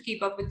supposed to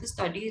keep up with the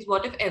studies?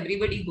 What if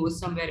everybody goes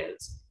somewhere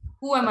else?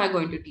 Who am I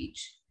going to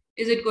teach?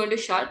 Is it going to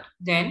shut?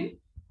 Then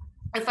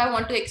if I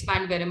want to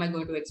expand, where am I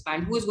going to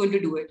expand? Who's going to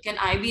do it? Can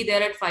I be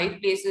there at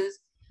 5 places?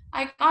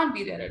 I can't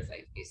be there at 5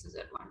 places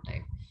at one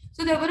time.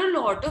 So there were a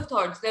lot of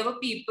thoughts. There were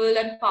people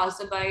and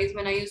passerbys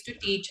when I used to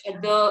teach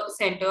at the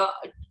center,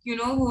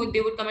 who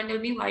they would come and tell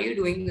me, why are you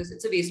doing this?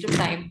 It's a waste of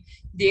time.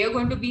 They are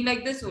going to be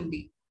like this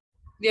only.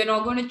 They are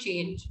not going to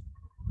change.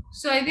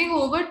 So I think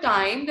over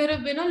time there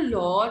have been a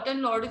lot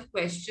and lot of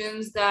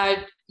questions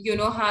that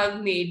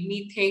have made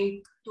me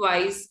think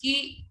twice.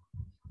 Ki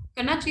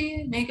करना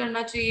चाहिए नहीं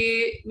करना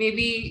चाहिए,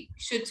 maybe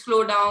should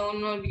slow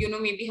down, or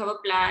maybe have a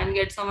plan,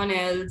 get someone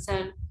else.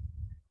 And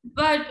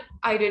but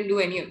I didn't do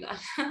any of that.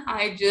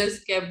 I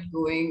just kept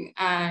going,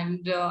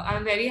 and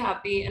I'm very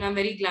happy and I'm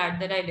very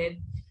glad that I did,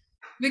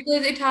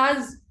 because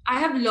I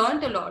have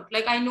learned a lot.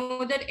 Like I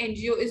know that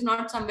NGO is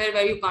not somewhere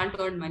where you can't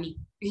earn money.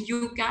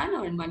 You can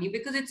earn money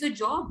because it's a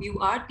job. You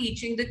are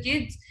teaching the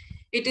kids.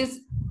 It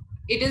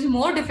is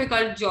more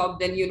difficult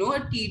job than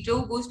a teacher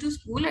who goes to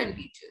school and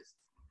teaches.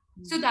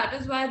 So that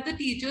is why the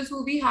teachers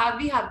who we have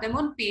them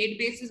on paid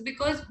basis,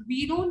 because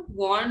we don't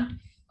want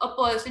a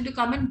person to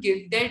come and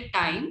give their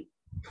time,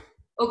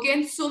 okay,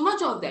 and so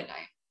much of their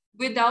time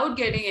without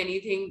getting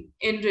anything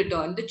in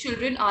return. The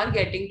children are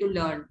getting to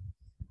learn.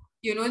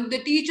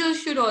 The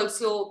teachers should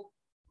also,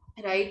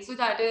 right? So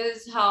that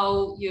is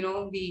how,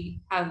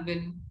 we have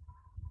been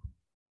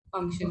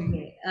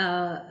functioning.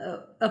 Okay,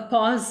 a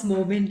pause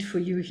moment for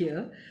you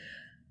here.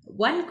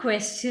 One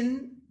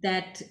question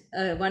that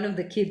one of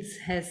the kids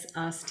has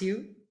asked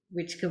you,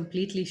 which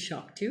completely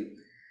shocked you.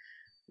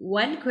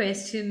 One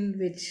question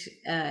which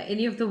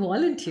any of the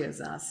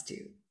volunteers asked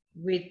you,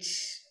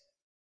 which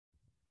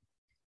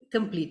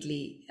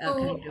completely So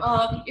kind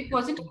of. it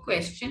wasn't a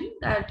question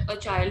that a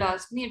child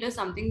asked me. It is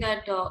something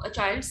that a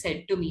child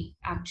said to me,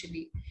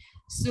 actually.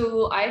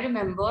 So I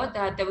remember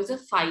that there was a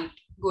fight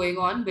going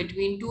on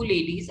between two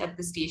ladies at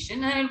the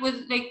station, and it was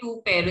like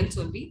two parents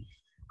only.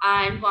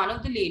 And one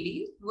of the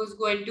ladies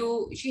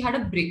she had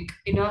a brick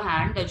in her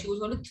hand that she was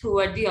going to throw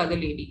at the other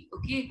lady.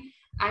 Okay.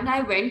 And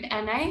I went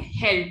and I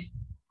held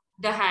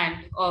the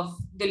hand of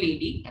the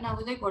lady, and I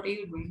was like, what are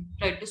you doing?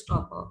 Tried to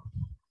stop her.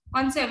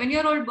 One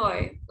 7-year-old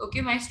boy,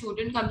 okay, my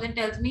student comes and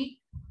tells me,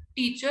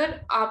 teacher,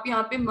 आप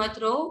यहाँ पे मत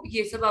रहो,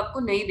 ये सब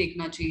आपको नहीं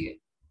देखना चाहिए.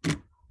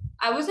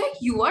 I was like,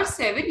 you are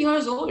 7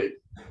 years old.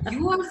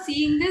 You are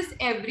seeing this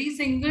every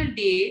single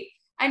day,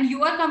 and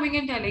you are coming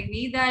and telling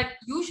me that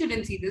you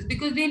shouldn't see this,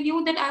 because they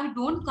knew that I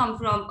don't come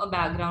from a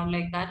background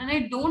like that, and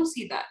I don't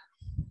see that.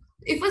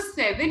 If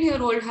a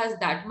 7-year-old has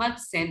that much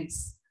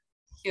sense,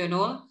 you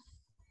know,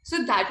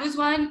 so that was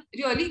one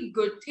really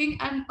good thing.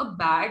 And a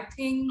bad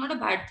thing, not a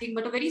bad thing,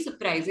 but a very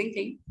surprising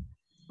thing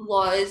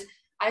was,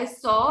 I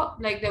saw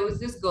like there was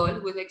this girl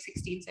who was like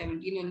 16,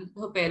 17, and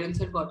her parents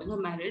had gotten her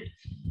married.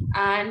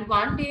 And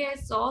one day I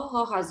saw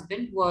her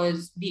husband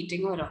was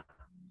beating her up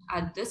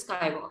at the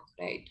skywalk,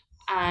 right?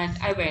 And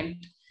I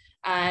went,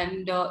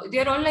 and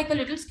they're all like a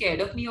little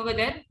scared of me over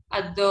there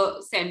at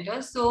the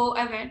center. So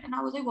I went and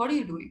I was like, what are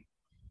you doing?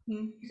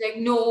 He's like,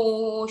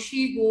 no,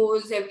 she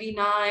goes every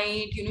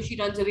night, she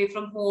runs away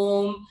from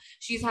home.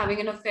 She's having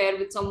an affair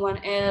with someone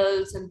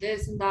else, and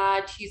this and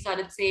that. She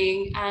started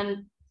saying,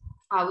 and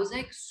I was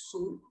like,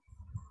 so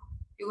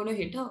you're gonna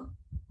hit her?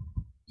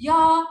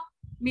 Yeah,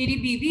 मेरी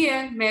बीवी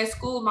है, मैं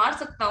इसको मार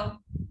सकता हूँ.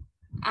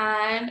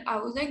 And I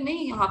was like,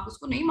 नहीं, आप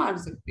उसको नहीं मार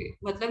सकते.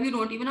 मतलब you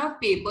don't even have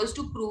papers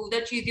to prove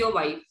that she's your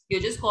wife.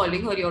 You're just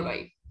calling her your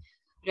wife,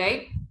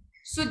 right?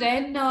 So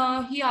then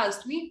he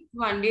asked me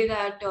one day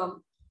that,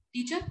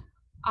 teacher,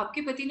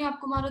 आपके पति ने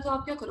आपको मारा तो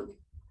आप क्या करोगे?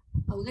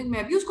 I was like,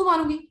 मैं भी उसको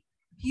मारूंगी.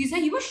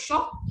 He was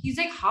shocked. He's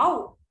like,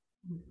 how?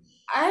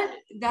 And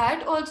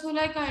that also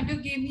like kind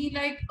of gave me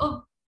like a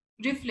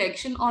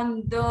reflection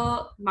on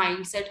the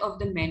mindset of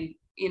the men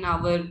in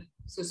our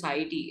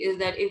society, is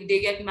that if they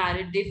get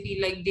married they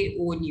feel like they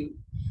own you,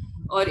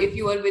 or if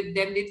you are with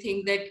them they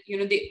think that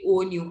they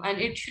own you, and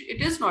it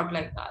is not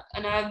like that.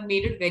 And I have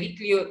made it very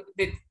clear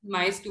with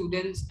my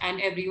students and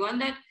everyone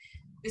that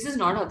this is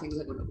not how things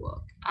are going to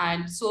work.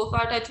 And so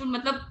far, touchwood,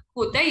 matlab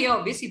hota hai,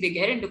 obviously they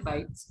get into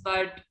fights,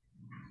 but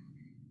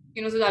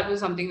so that was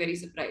something very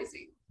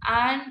surprising.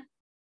 And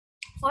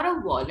for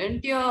a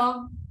volunteer,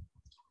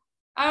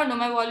 I don't know,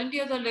 my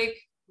volunteers are like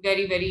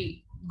very,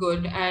 very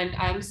good, and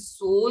I'm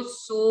so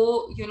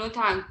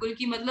thankful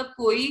कि मतलब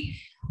कोई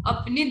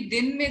अपने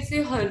दिन में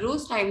से हर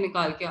रोज time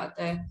निकाल के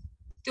आता है.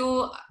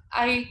 तो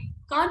I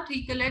can't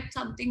recollect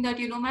something that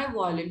my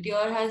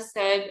volunteer has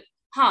said.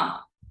 हाँ,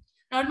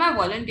 not my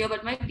volunteer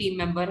but my team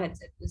member had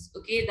said this,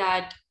 okay,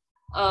 that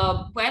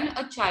when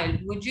a child,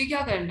 मुझे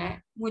क्या करना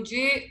है,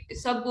 मुझे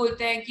सब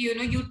बोलते हैं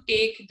कि you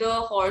take the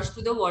horse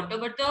to the water,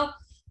 but the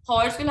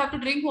horse will have to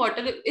drink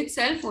water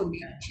itself only.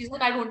 She's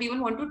like, I don't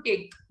even want to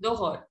take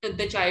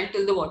the child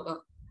till the water.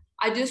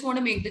 I just want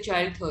to make the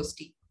child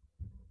thirsty.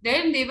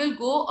 Then they will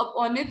go up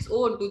on its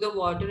own to the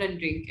water and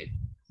drink it,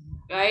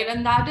 right?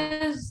 And that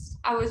is,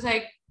 I was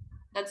like,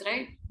 that's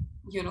right.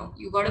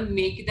 You got to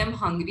make them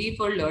hungry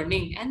for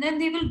learning, and then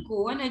they will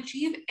go and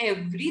achieve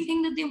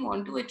everything that they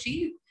want to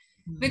achieve,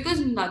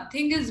 because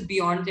nothing is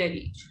beyond their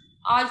reach.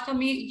 आज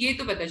हमें ये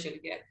तो पता चल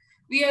गया.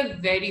 We are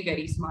very,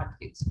 very smart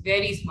kids,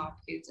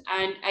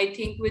 and I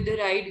think with the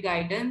right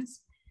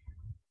guidance,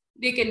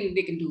 they can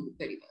do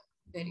very well,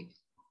 very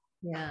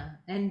well. Yeah,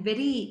 and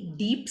very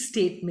deep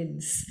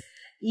statements,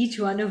 each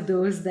one of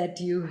those that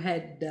you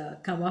had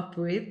come up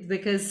with,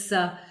 because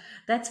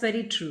that's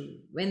very true.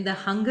 When the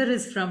hunger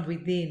is from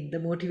within, the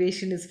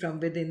motivation is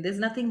from within, there's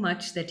nothing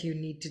much that you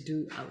need to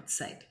do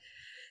outside.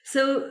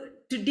 So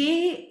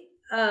today,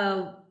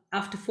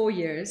 after 4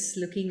 years,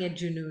 looking at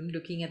Junoon,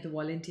 looking at the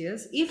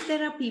volunteers, if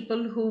there are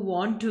people who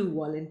want to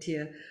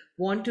volunteer,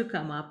 want to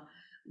come up,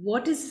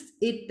 what is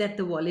it that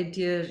the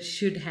volunteer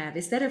should have?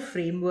 Is there a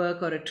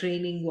framework or a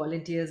training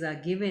volunteers are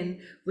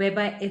given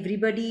whereby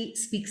everybody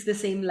speaks the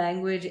same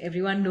language,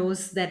 everyone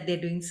knows that they're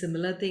doing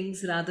similar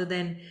things, rather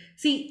than,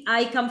 see,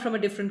 I come from a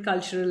different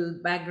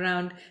cultural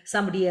background,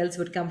 somebody else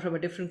would come from a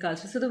different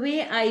culture. So the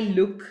way I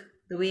look,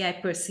 the way I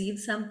perceive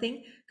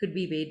something could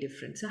be very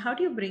different. So how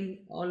do you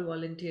bring all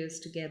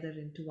volunteers together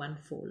into one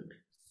fold?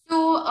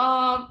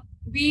 So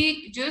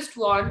we just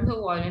want the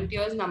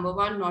volunteers, number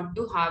one, not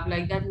to have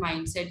like that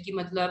mindset ki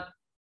matlab,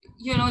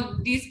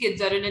 these kids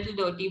are a little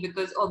dirty,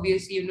 because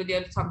obviously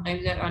they're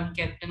sometimes they're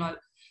unkept and all.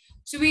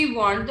 So we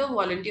want the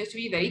volunteers to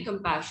be very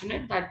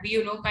compassionate, that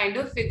we kind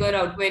of figure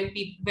out when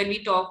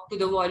we talk to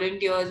the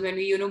volunteers, when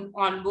we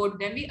onboard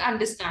them, we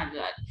understand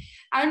that.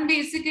 And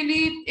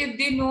basically if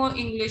they know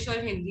English or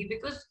Hindi,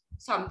 because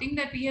something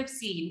that we have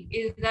seen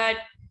is that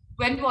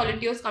when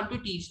volunteers come to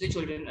teach the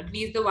children, at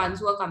least the ones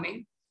who are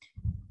coming,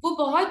 वो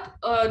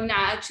बहुत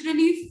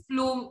naturally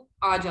flow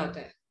आ जाता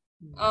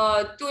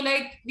है. So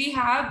like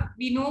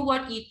we know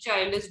what each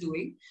child is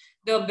doing.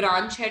 The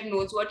branch head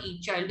knows what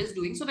each child is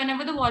doing. So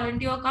whenever the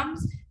volunteer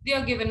comes, they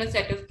are given a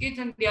set of kids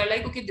and they are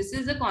like, okay, this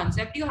is the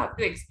concept, you have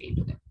to explain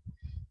to them.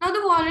 Now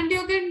the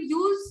volunteer can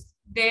use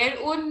their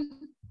own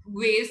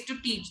ways to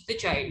teach the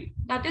child.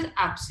 That is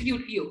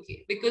absolutely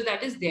okay, because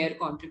that is their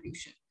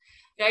contribution,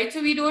 right?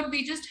 So we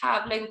just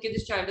have like, okay,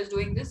 this child is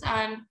doing this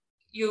and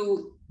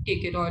you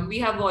take it on. We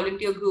have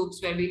volunteer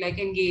groups where we like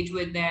engage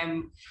with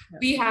them. Yeah.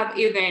 We have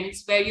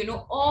events where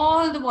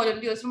all the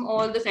volunteers from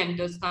all the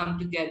centers come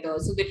together,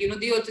 so that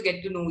they also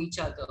get to know each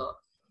other.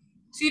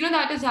 So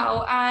that is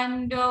how.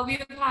 And we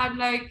have had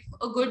like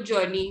a good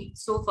journey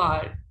so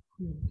far.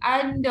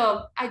 And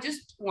I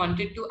just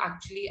wanted to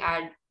actually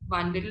add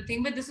one little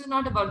thing, but this is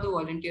not about the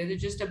volunteers,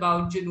 it's just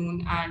about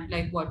Junoon and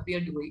like what we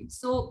are doing.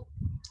 So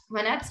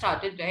when I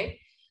started, right,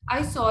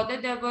 I saw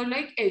that there were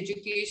like,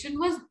 education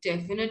was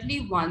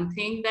definitely one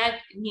thing that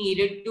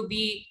needed to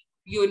be,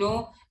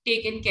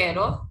 taken care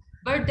of.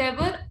 But there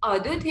were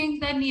other things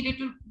that needed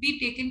to be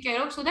taken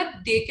care of so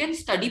that they can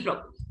study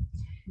properly,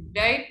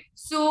 right?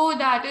 So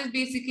that is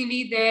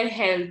basically their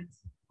health,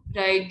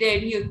 right?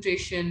 Their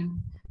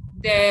nutrition,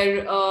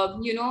 their,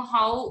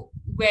 how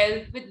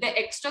well with the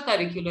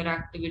extracurricular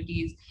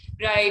activities,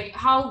 right?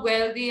 How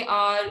well they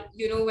are,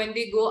 when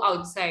they go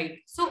outside.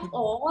 So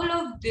all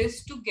of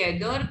this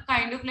together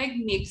kind of like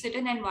makes it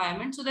an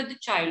environment so that the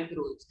child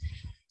grows.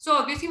 So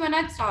obviously when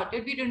I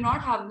started, we did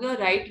not have the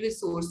right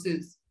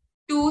resources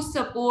to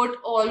support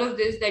all of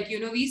this that,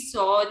 we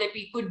saw that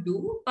we could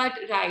do. But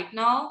right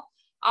now,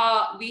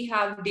 we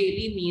have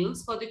daily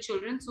meals for the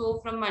children. So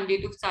from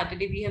Monday to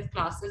Saturday, we have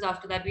classes.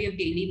 After that, we have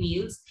daily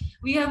meals.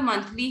 We have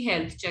monthly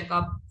health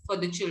checkup for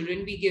the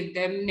children. We give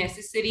them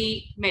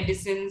necessary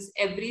medicines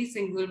every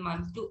single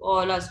month to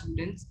all our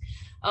students.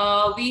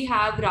 We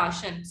have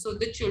ration. So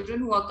the children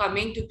who are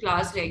coming to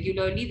class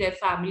regularly, their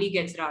family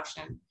gets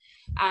ration.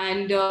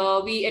 And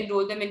we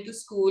enroll them into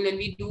school, and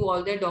we do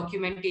all their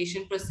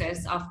documentation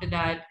process after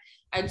that,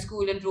 and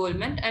school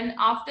enrollment. And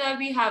after that,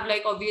 we have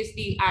like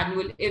obviously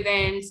annual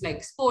events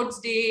like sports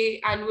day,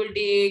 annual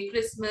day,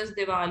 Christmas,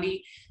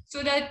 Diwali,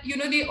 so that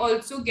they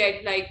also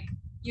get like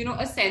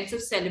a sense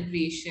of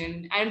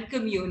celebration and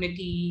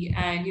community,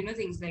 and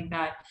things like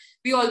that.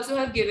 We also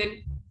have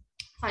given,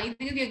 funny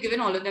thing is, we have given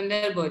all of them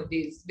their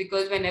birthdays,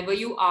 because whenever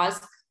you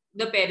ask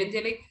the parents,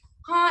 they're like,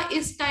 हाँ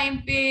इस time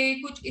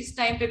पे कुछ इस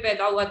time पे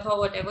पैदा हुआ था,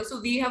 whatever.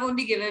 So we have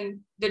only given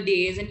the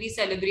days, and we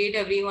celebrate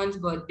everyone's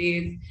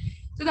birthdays.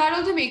 So that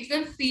also makes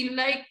them feel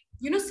like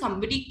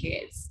somebody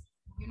cares,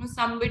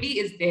 somebody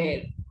is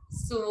there.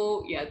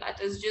 So yeah,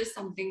 that is just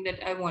something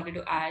that I wanted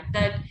to add,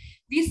 that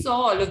we saw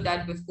all of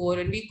that before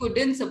and we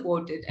couldn't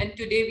support it, and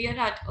today we are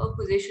at a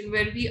position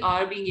where we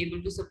are being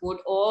able to support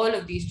all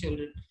of these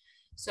children.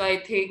 So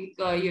I think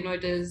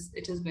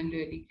it has been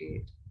really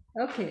great.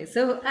 Okay,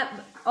 so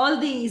all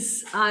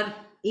these are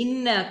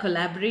in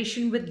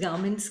collaboration with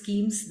government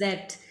schemes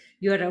that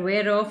you are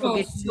aware of, or No,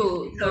 getting,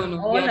 so no, no,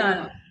 all yeah, are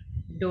no,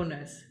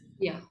 donors.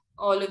 yeah,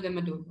 all of them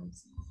are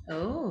donors.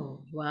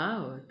 Oh,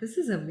 wow. This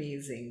is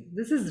amazing.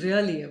 This is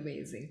really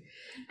amazing.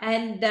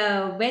 And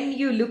when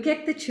you look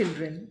at the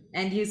children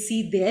and you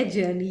see their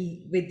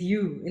journey with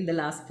you in the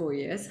last 4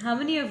 years, how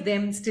many of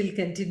them still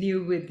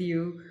continue with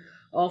you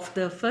of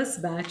the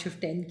first batch of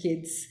 10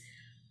 kids?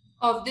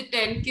 Of the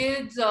 10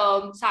 kids,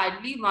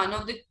 sadly,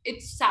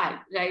 it's sad,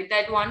 right?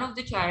 That one of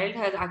the child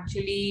has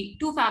actually,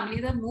 two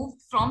families have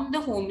moved from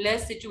the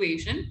homeless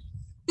situation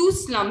to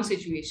slum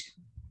situation,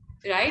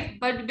 right?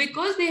 But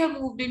because they have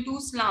moved into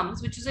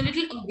slums, which is a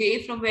little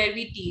away from where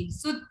we teach,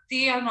 so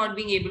they are not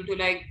being able to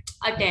like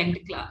attend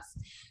class.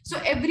 So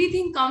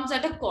everything comes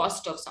at a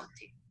cost of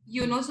something,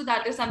 so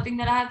that is something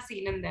that I have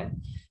seen in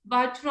them.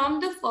 But from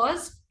the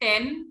first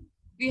 10,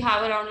 we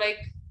have around like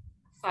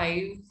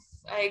five,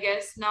 I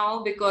guess,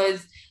 now,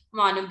 because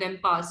one of them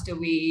passed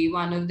away,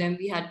 one of them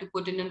we had to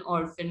put in an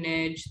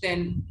orphanage,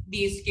 then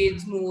these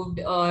kids moved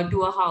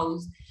to a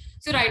house.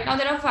 So right now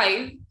there are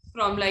five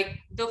from like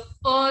the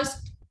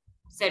first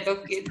set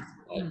of kids.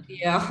 But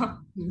yeah.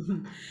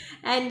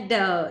 And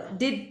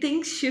did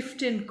things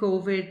shift in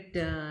COVID,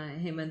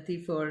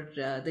 Hemanti, for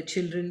the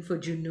children, for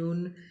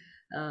Junoon?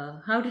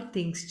 How did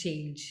things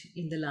change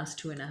in the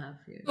last 2.5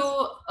 years?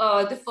 So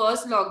the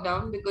first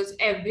lockdown, because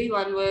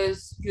everyone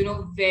was,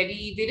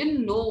 very, they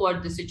didn't know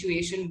what the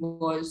situation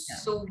was. Yeah.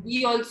 So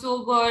we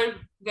also were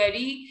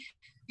very,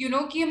 कि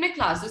हमने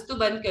classes तो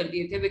बंद कर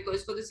दिए थे,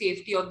 because for the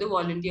safety of the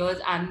volunteers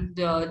and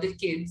the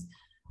kids.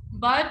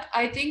 But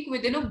I think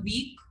within a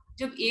week,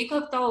 जब एक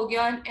हफ्ता हो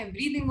गया and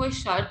everything was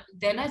shut,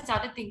 then I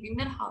started thinking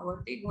that how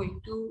are they going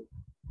to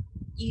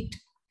eat?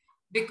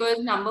 Because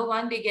number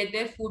one, they get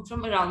their food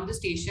from around the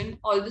station.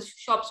 All the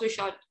shops were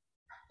shut.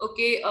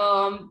 Okay,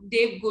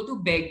 they go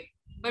to beg.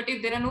 But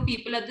if there are no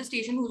people at the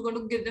station, who's going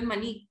to give them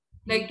money,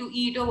 like to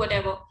eat or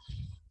whatever?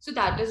 So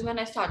that is when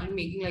I started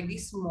making like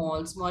these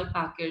small, small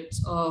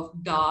packets of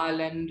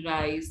dal and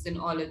rice and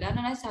all of that,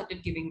 and I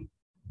started giving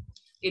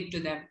it to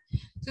them.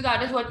 So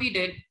that is what we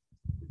did.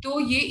 तो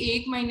ये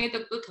एक महीने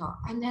तक तो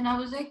था, and then I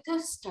was like the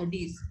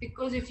studies,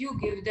 because if you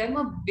give them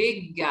a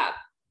big gap,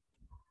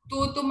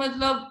 तो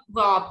मतलब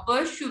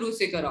वापस शुरू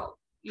से कराओ,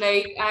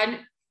 like, and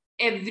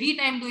every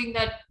time doing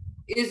that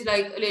is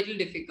like a little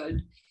difficult,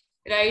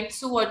 right?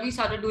 So what we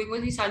started doing was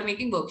we started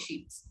making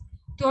worksheets.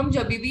 तो हम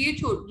जब भी ये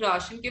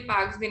राशन के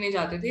पैक्स देने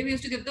जाते थे, we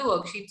used to give the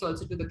worksheets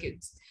also to the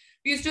kids.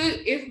 We used to,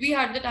 if we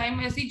had the time,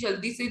 ऐसे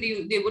जल्दी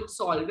से they would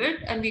solve it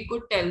and we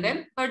could tell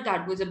them, but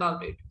that was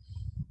about it.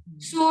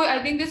 So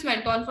I think this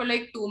went on for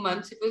like 2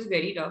 months. It was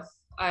very rough.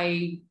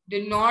 I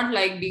did not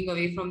like being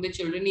away from the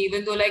children,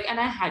 even though like, and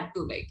I had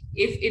to, like,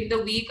 if in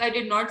the week I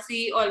did not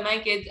see all my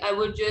kids, I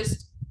would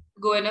just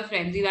go in a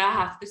frenzy that I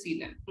have to see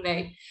them,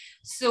 right?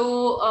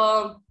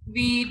 So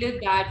we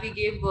did that. We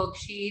gave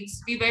worksheets.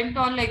 We went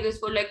on like this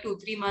for like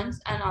 2-3 months,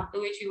 and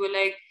after which we were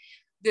like,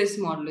 this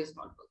model is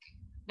not working.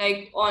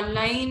 Like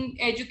online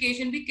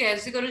education भी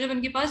कैसे करो जब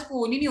इनके पास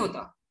phone ही नहीं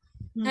होता,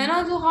 है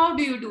ना? So how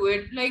do you do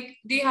it? Like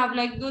they have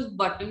like those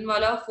button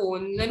wala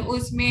phones, and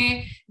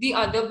उसमें the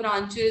other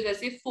branches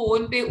ऐसे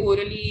phone पे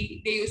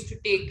orally they used to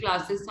take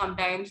classes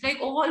sometimes, like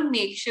all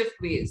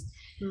makeshift ways.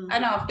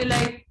 And after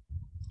like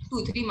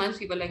 2-3 months,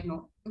 people were like,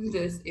 no,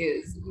 this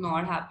is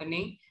not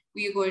happening.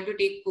 We are going to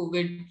take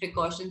COVID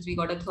precautions. We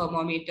got a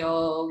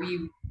thermometer.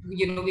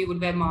 We would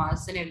wear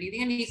masks and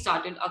everything, and we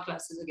started our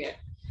classes again.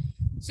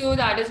 So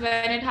that is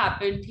when it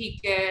happened.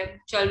 ठीक है,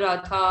 चल रहा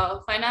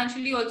था.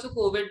 Financially also,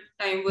 COVID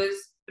time was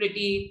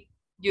pretty,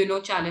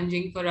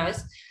 challenging for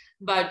us.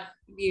 but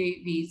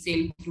we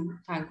sailed through,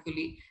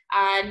 thankfully.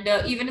 And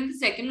even in the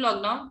second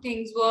lockdown,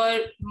 things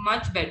were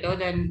much better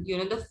than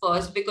the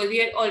first, because we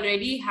had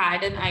already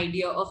had an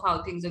idea of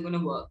how things are going to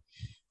work.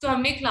 तो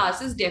हमने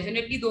classes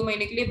definitely 2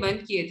 महीने के लिए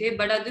बंद किए थे,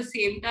 but at the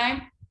same time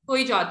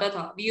कोई जाता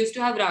था. We used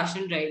to have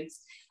ration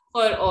drives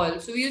for all,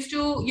 so we used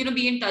to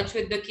be in touch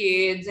with the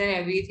kids and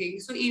everything.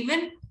 So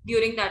even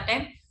during that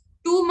time,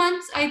 2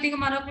 months I think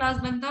हमारा class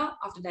बंद था.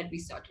 After that we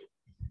started,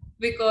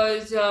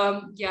 because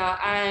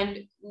and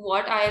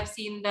what I have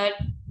seen that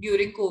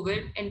during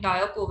COVID,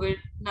 entire COVID,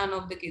 none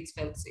of the kids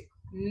felt sick,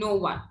 no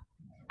one.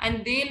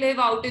 And they live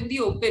out in the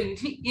open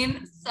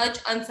in such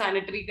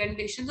unsanitary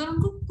conditions, और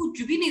उनको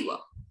कुछ भी नहीं हुआ.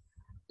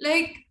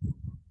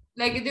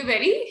 like they're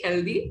very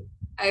healthy.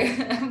 I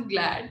am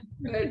glad,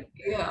 but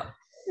yeah.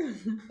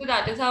 So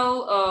that is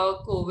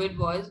how COVID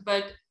was.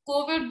 But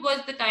COVID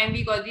was the time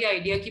we got the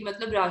idea कि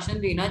मतलब ration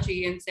देना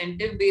चाहिए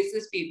incentive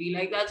basis पे भी.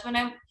 Like that's when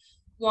I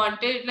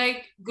wanted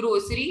like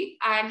grocery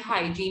and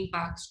hygiene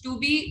packs to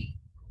be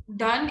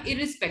done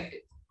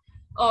irrespective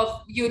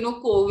of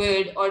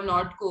COVID or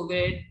not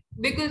COVID,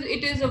 because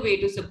it is a way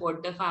to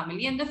support the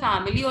family, and the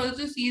family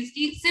also sees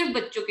कि सिर्फ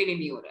बच्चों के लिए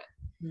नहीं हो रहा है.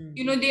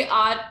 They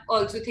are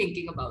also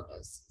thinking about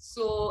us.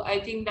 So I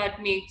think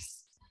that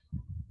makes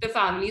the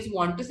families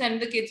want to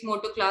send the kids more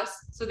to class,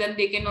 so then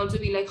they can also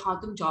be like, हाँ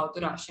तुम जाओ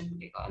तो राशन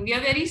मिलेगा. And we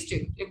are very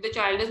strict. If the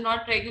child is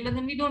not regular,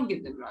 then we don't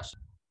give them ration.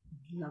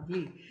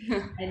 Lovely.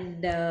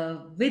 And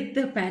with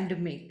the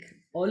pandemic,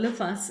 all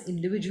of us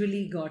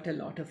individually got a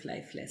lot of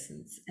life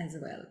lessons as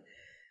well.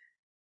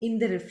 In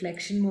the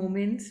reflection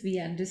moments, we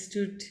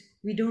understood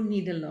we don't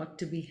need a lot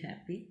to be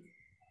happy.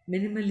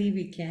 Minimally,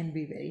 we can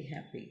be very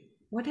happy.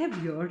 What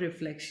have your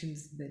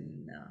reflections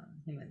been,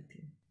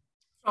 Himanti?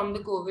 From the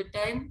COVID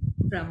time?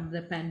 From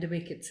the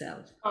pandemic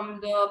itself. From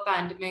the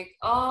pandemic.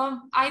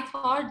 I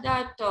thought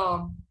that,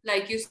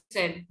 like you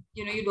said,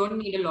 you don't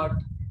need a lot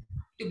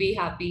to be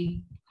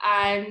happy.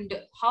 And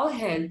how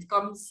health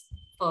comes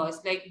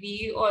first. Like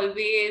we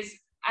always,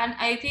 and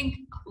I think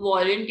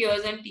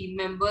volunteers and team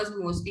members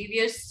mostly,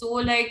 we are so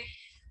like,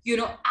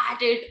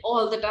 at it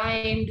all the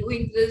time,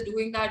 doing this,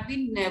 doing that.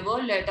 We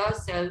never let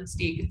ourselves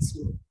take it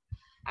slow.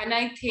 And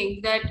I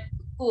think that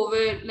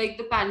COVID, like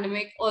the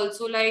pandemic,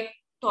 also like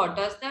taught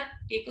us that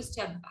take a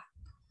step back.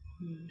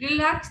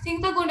 Relax,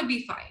 things are going to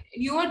be fine.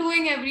 You are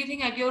doing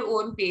everything at your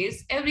own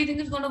pace, everything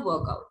is going to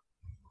work out.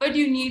 But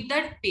you need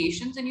that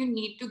patience and you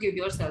need to give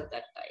yourself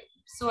that time.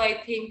 So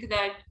I think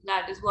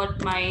that is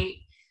what my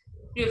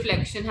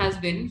reflection has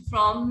been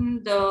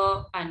from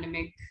the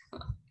pandemic.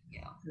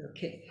 Yeah.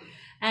 Okay.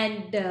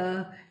 And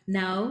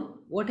now,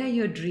 what are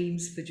your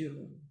dreams for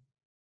Junoon?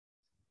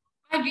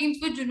 My dreams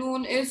for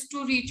Junoon is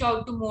to reach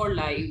out to more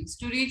lives,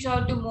 to reach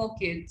out to more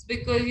kids,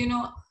 because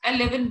I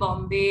live in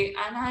Bombay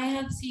and I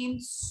have seen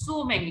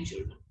so many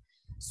children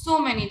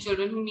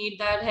who need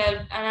that help,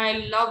 and I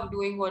love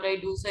doing what I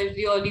do. So I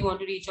really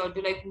want to reach out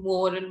to like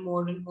more and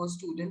more and more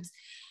students.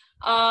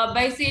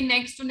 By say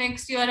next to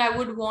next year, I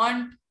would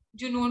want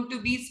Junoon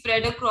to be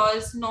spread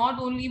across not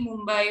only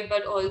Mumbai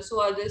but also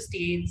other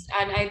states.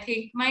 And I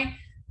think my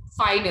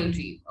final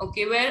dream,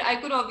 okay, where I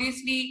could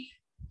obviously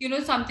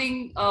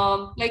something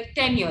like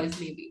 10 years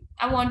maybe,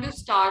 I want to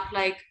start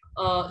like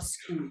a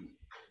school,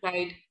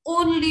 right,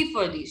 only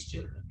for these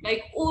children,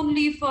 like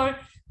only for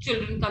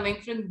children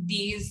coming from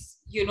these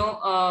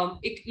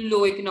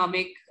low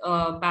economic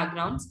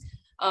backgrounds,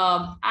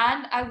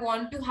 and I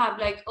want to have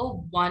like a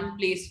one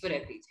place for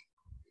everything.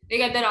 They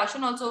get the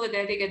ration also over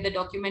there, they get the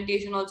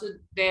documentation also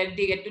there,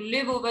 they get to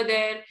live over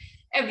there,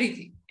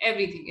 everything.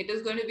 It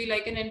is going to be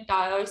like an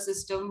entire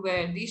system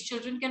where these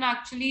children can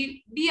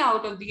actually be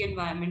out of the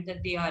environment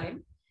that they are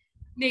in.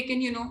 They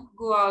can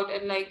go out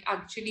and like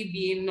actually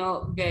be in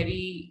a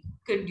very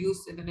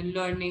conducive and a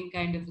learning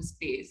kind of a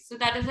space. So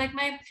that is like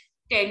my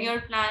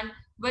 10-year plan.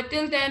 But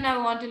till then, I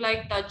want to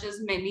like touch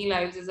as many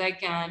lives as I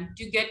can,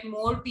 to get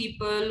more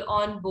people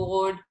on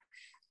board,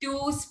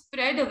 to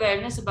spread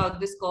awareness about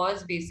this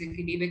cause,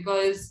 basically,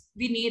 because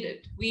we need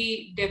it.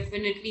 We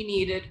definitely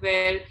need it,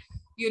 where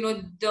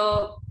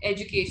the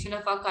education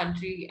of our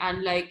country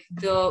and like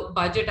the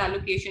budget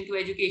allocation to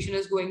education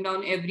is going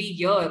down every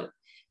year.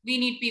 We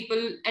need people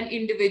and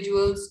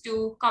individuals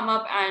to come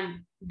up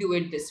and do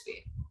it this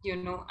way,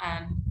 and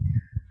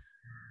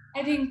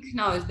I think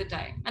now is the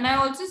time. And I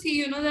also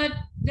see, that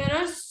there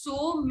are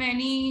so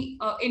many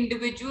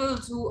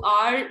individuals who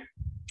are,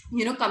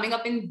 coming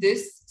up in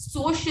this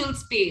social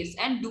space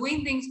and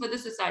doing things for the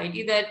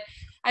society, that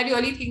I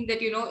really think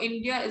that,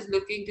 India is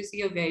looking to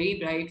see a very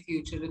bright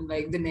future in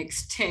like the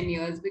next 10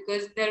 years,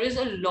 because there is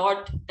a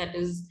lot that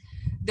is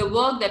the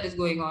work that is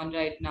going on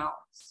right now.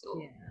 So,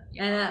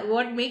 yeah. And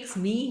what makes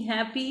me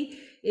happy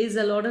is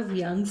a lot of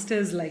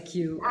youngsters like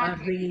you are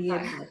bringing in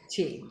that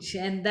change,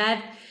 and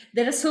that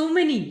there are so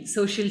many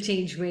social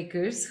change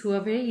makers who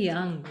are very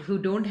young, who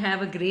don't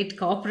have a great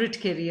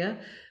corporate career,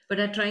 but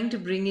are trying to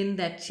bring in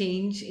that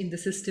change in the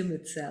system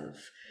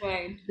itself.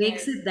 Right.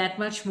 Makes it that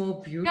much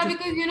more beautiful. Yeah,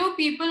 because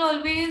people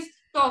always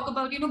talk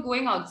about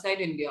going outside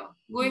India,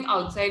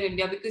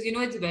 because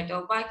it's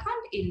better. Why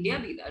can't India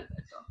be that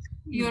better?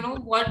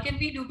 what can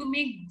we do to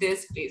make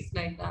this place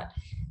like that?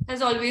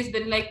 Has always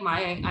been like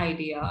my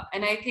idea.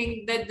 And I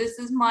think that this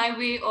is my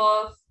way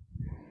of,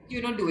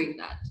 doing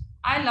that.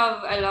 I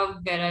love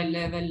where I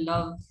live. I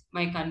love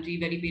my country,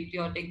 very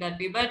patriotic that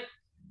way. But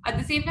at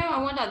the same time,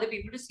 I want other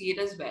people to see it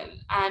as well.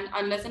 And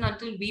unless and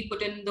until we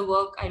put in the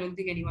work, I don't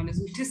think anyone is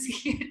going to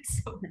see it.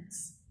 So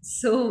That's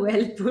so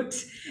well put.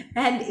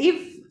 And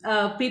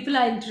if people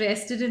are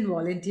interested in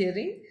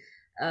volunteering,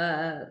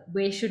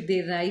 where should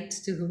they write?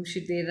 To whom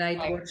should they write?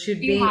 like What should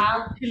we they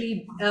have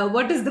actually?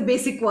 What is the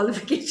basic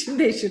qualification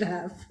they should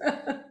have?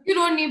 you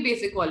don't need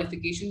basic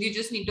qualifications. You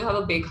just need to have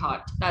a big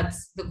heart.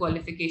 That's the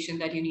qualification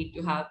that you need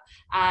to have.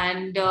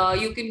 And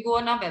you can go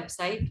on our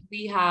website.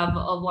 We have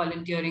a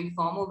volunteering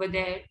form over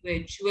there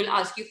which will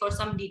ask you for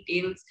some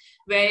details,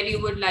 where you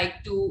would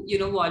like to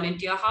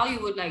volunteer, how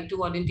you would like to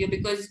volunteer,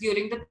 because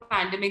during the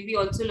pandemic we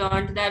also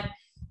learned that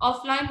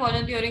offline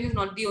volunteering is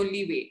not the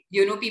only way.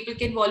 People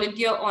can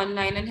volunteer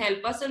online and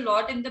help us a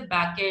lot in the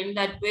back end,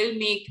 that will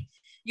make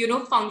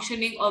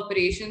functioning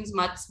operations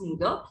much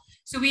smoother.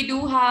 So we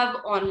do have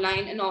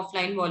online and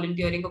offline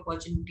volunteering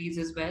opportunities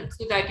as well,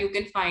 so that you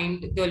can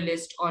find the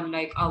list on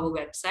like our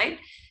website.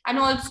 And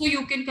also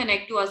you can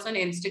connect to us on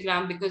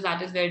Instagram, because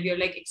that is where we are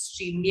like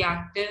extremely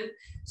active.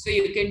 So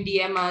you can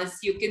DM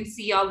us, you can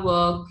see our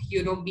work,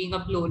 being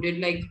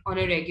uploaded like on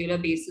a regular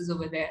basis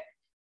over there.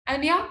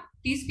 And yeah,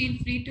 please feel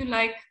free to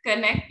like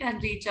connect and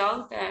reach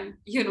out, and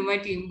my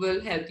team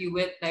will help you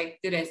with like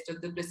the rest of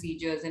the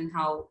procedures and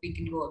how we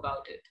can go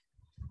about it.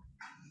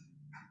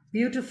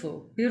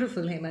 Beautiful,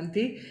 beautiful,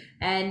 Hemanti.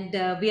 And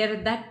we are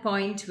at that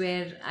point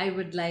where I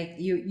would like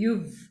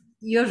you.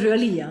 You're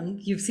really young.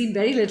 You've seen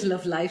very little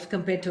of life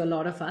compared to a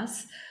lot of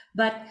us.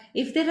 But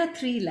if there are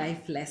three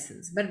life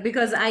lessons, but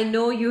because I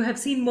know you have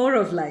seen more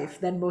of life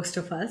than most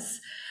of us,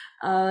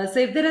 so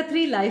if there are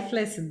three life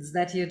lessons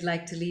that you'd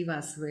like to leave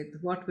us with,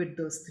 what would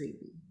those three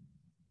be?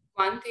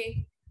 One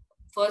thing,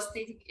 first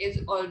thing is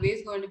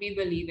always going to be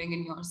believing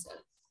in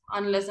yourself.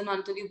 Unless and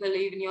until you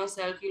believe in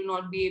yourself, you'll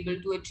not be able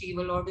to achieve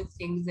a lot of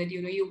things that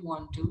you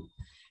want to.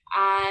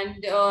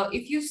 And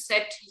if you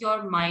set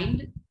your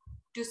mind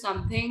to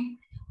something,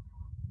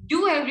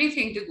 do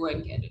everything to go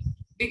and get it,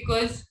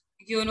 because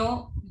you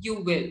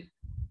will.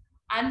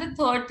 And the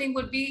third thing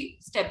would be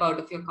step out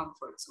of your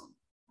comfort zone,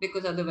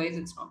 because otherwise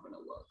it's not going to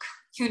work.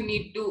 You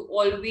need to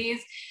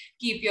always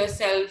keep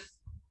yourself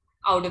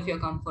out of your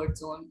comfort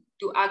zone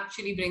to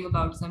actually bring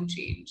about some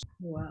change.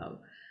 Wow.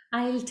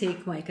 I'll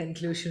take my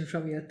conclusion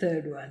from your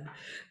third one,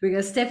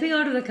 because stepping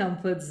out of the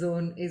comfort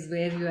zone is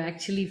where you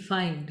actually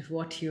find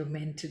what you're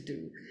meant to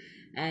do.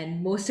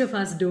 And most of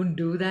us don't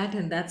do that,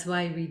 and that's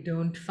why we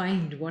don't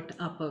find what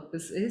our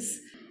purpose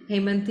is.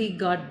 Hemanti,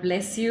 God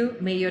bless you.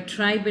 May your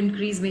tribe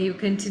increase. May you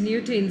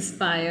continue to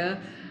inspire.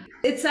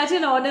 It's such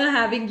an honor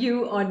having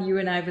you on You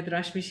and I with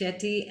Rashmi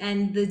Shetty,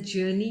 and the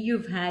journey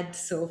you've had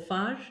so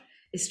far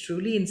is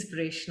truly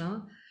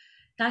inspirational.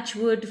 Touch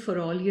wood for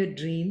all your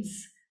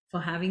dreams, for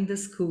having the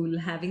school,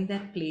 having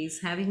that place,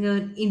 having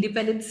an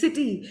independent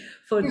city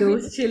for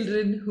those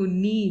children who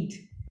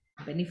need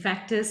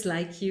benefactors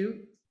like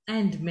you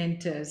and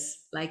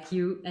mentors like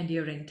you and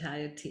your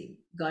entire team.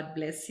 God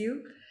bless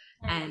you,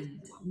 Thank you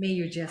and so much. may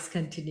you just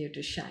continue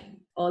to shine.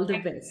 All the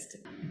Thank, best.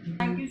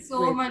 thank you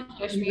so With much,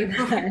 you Rashmi, and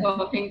for I.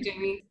 talking to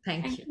me.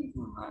 Thank Thank you. you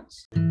so much.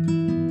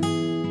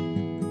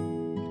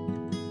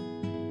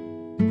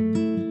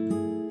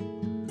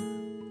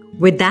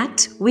 With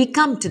that, we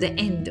come to the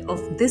end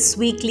of this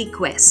weekly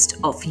quest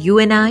of You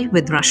and I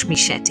with Rashmi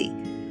Shetty.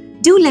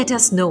 Do let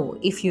us know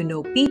if you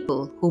know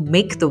people who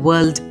make the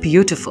world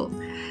beautiful.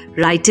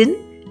 Write in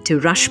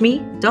to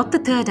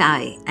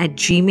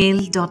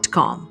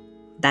rashmi.thethirdeye@gmail.com.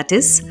 That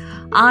is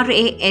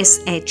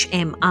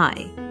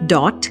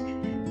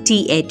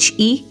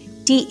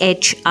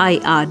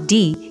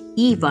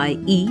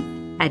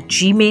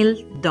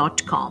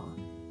rashmi.thethirdeye@gmail.com.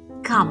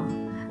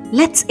 Come,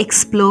 let's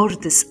explore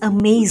this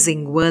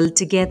amazing world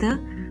together,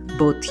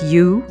 both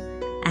you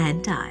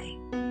and I.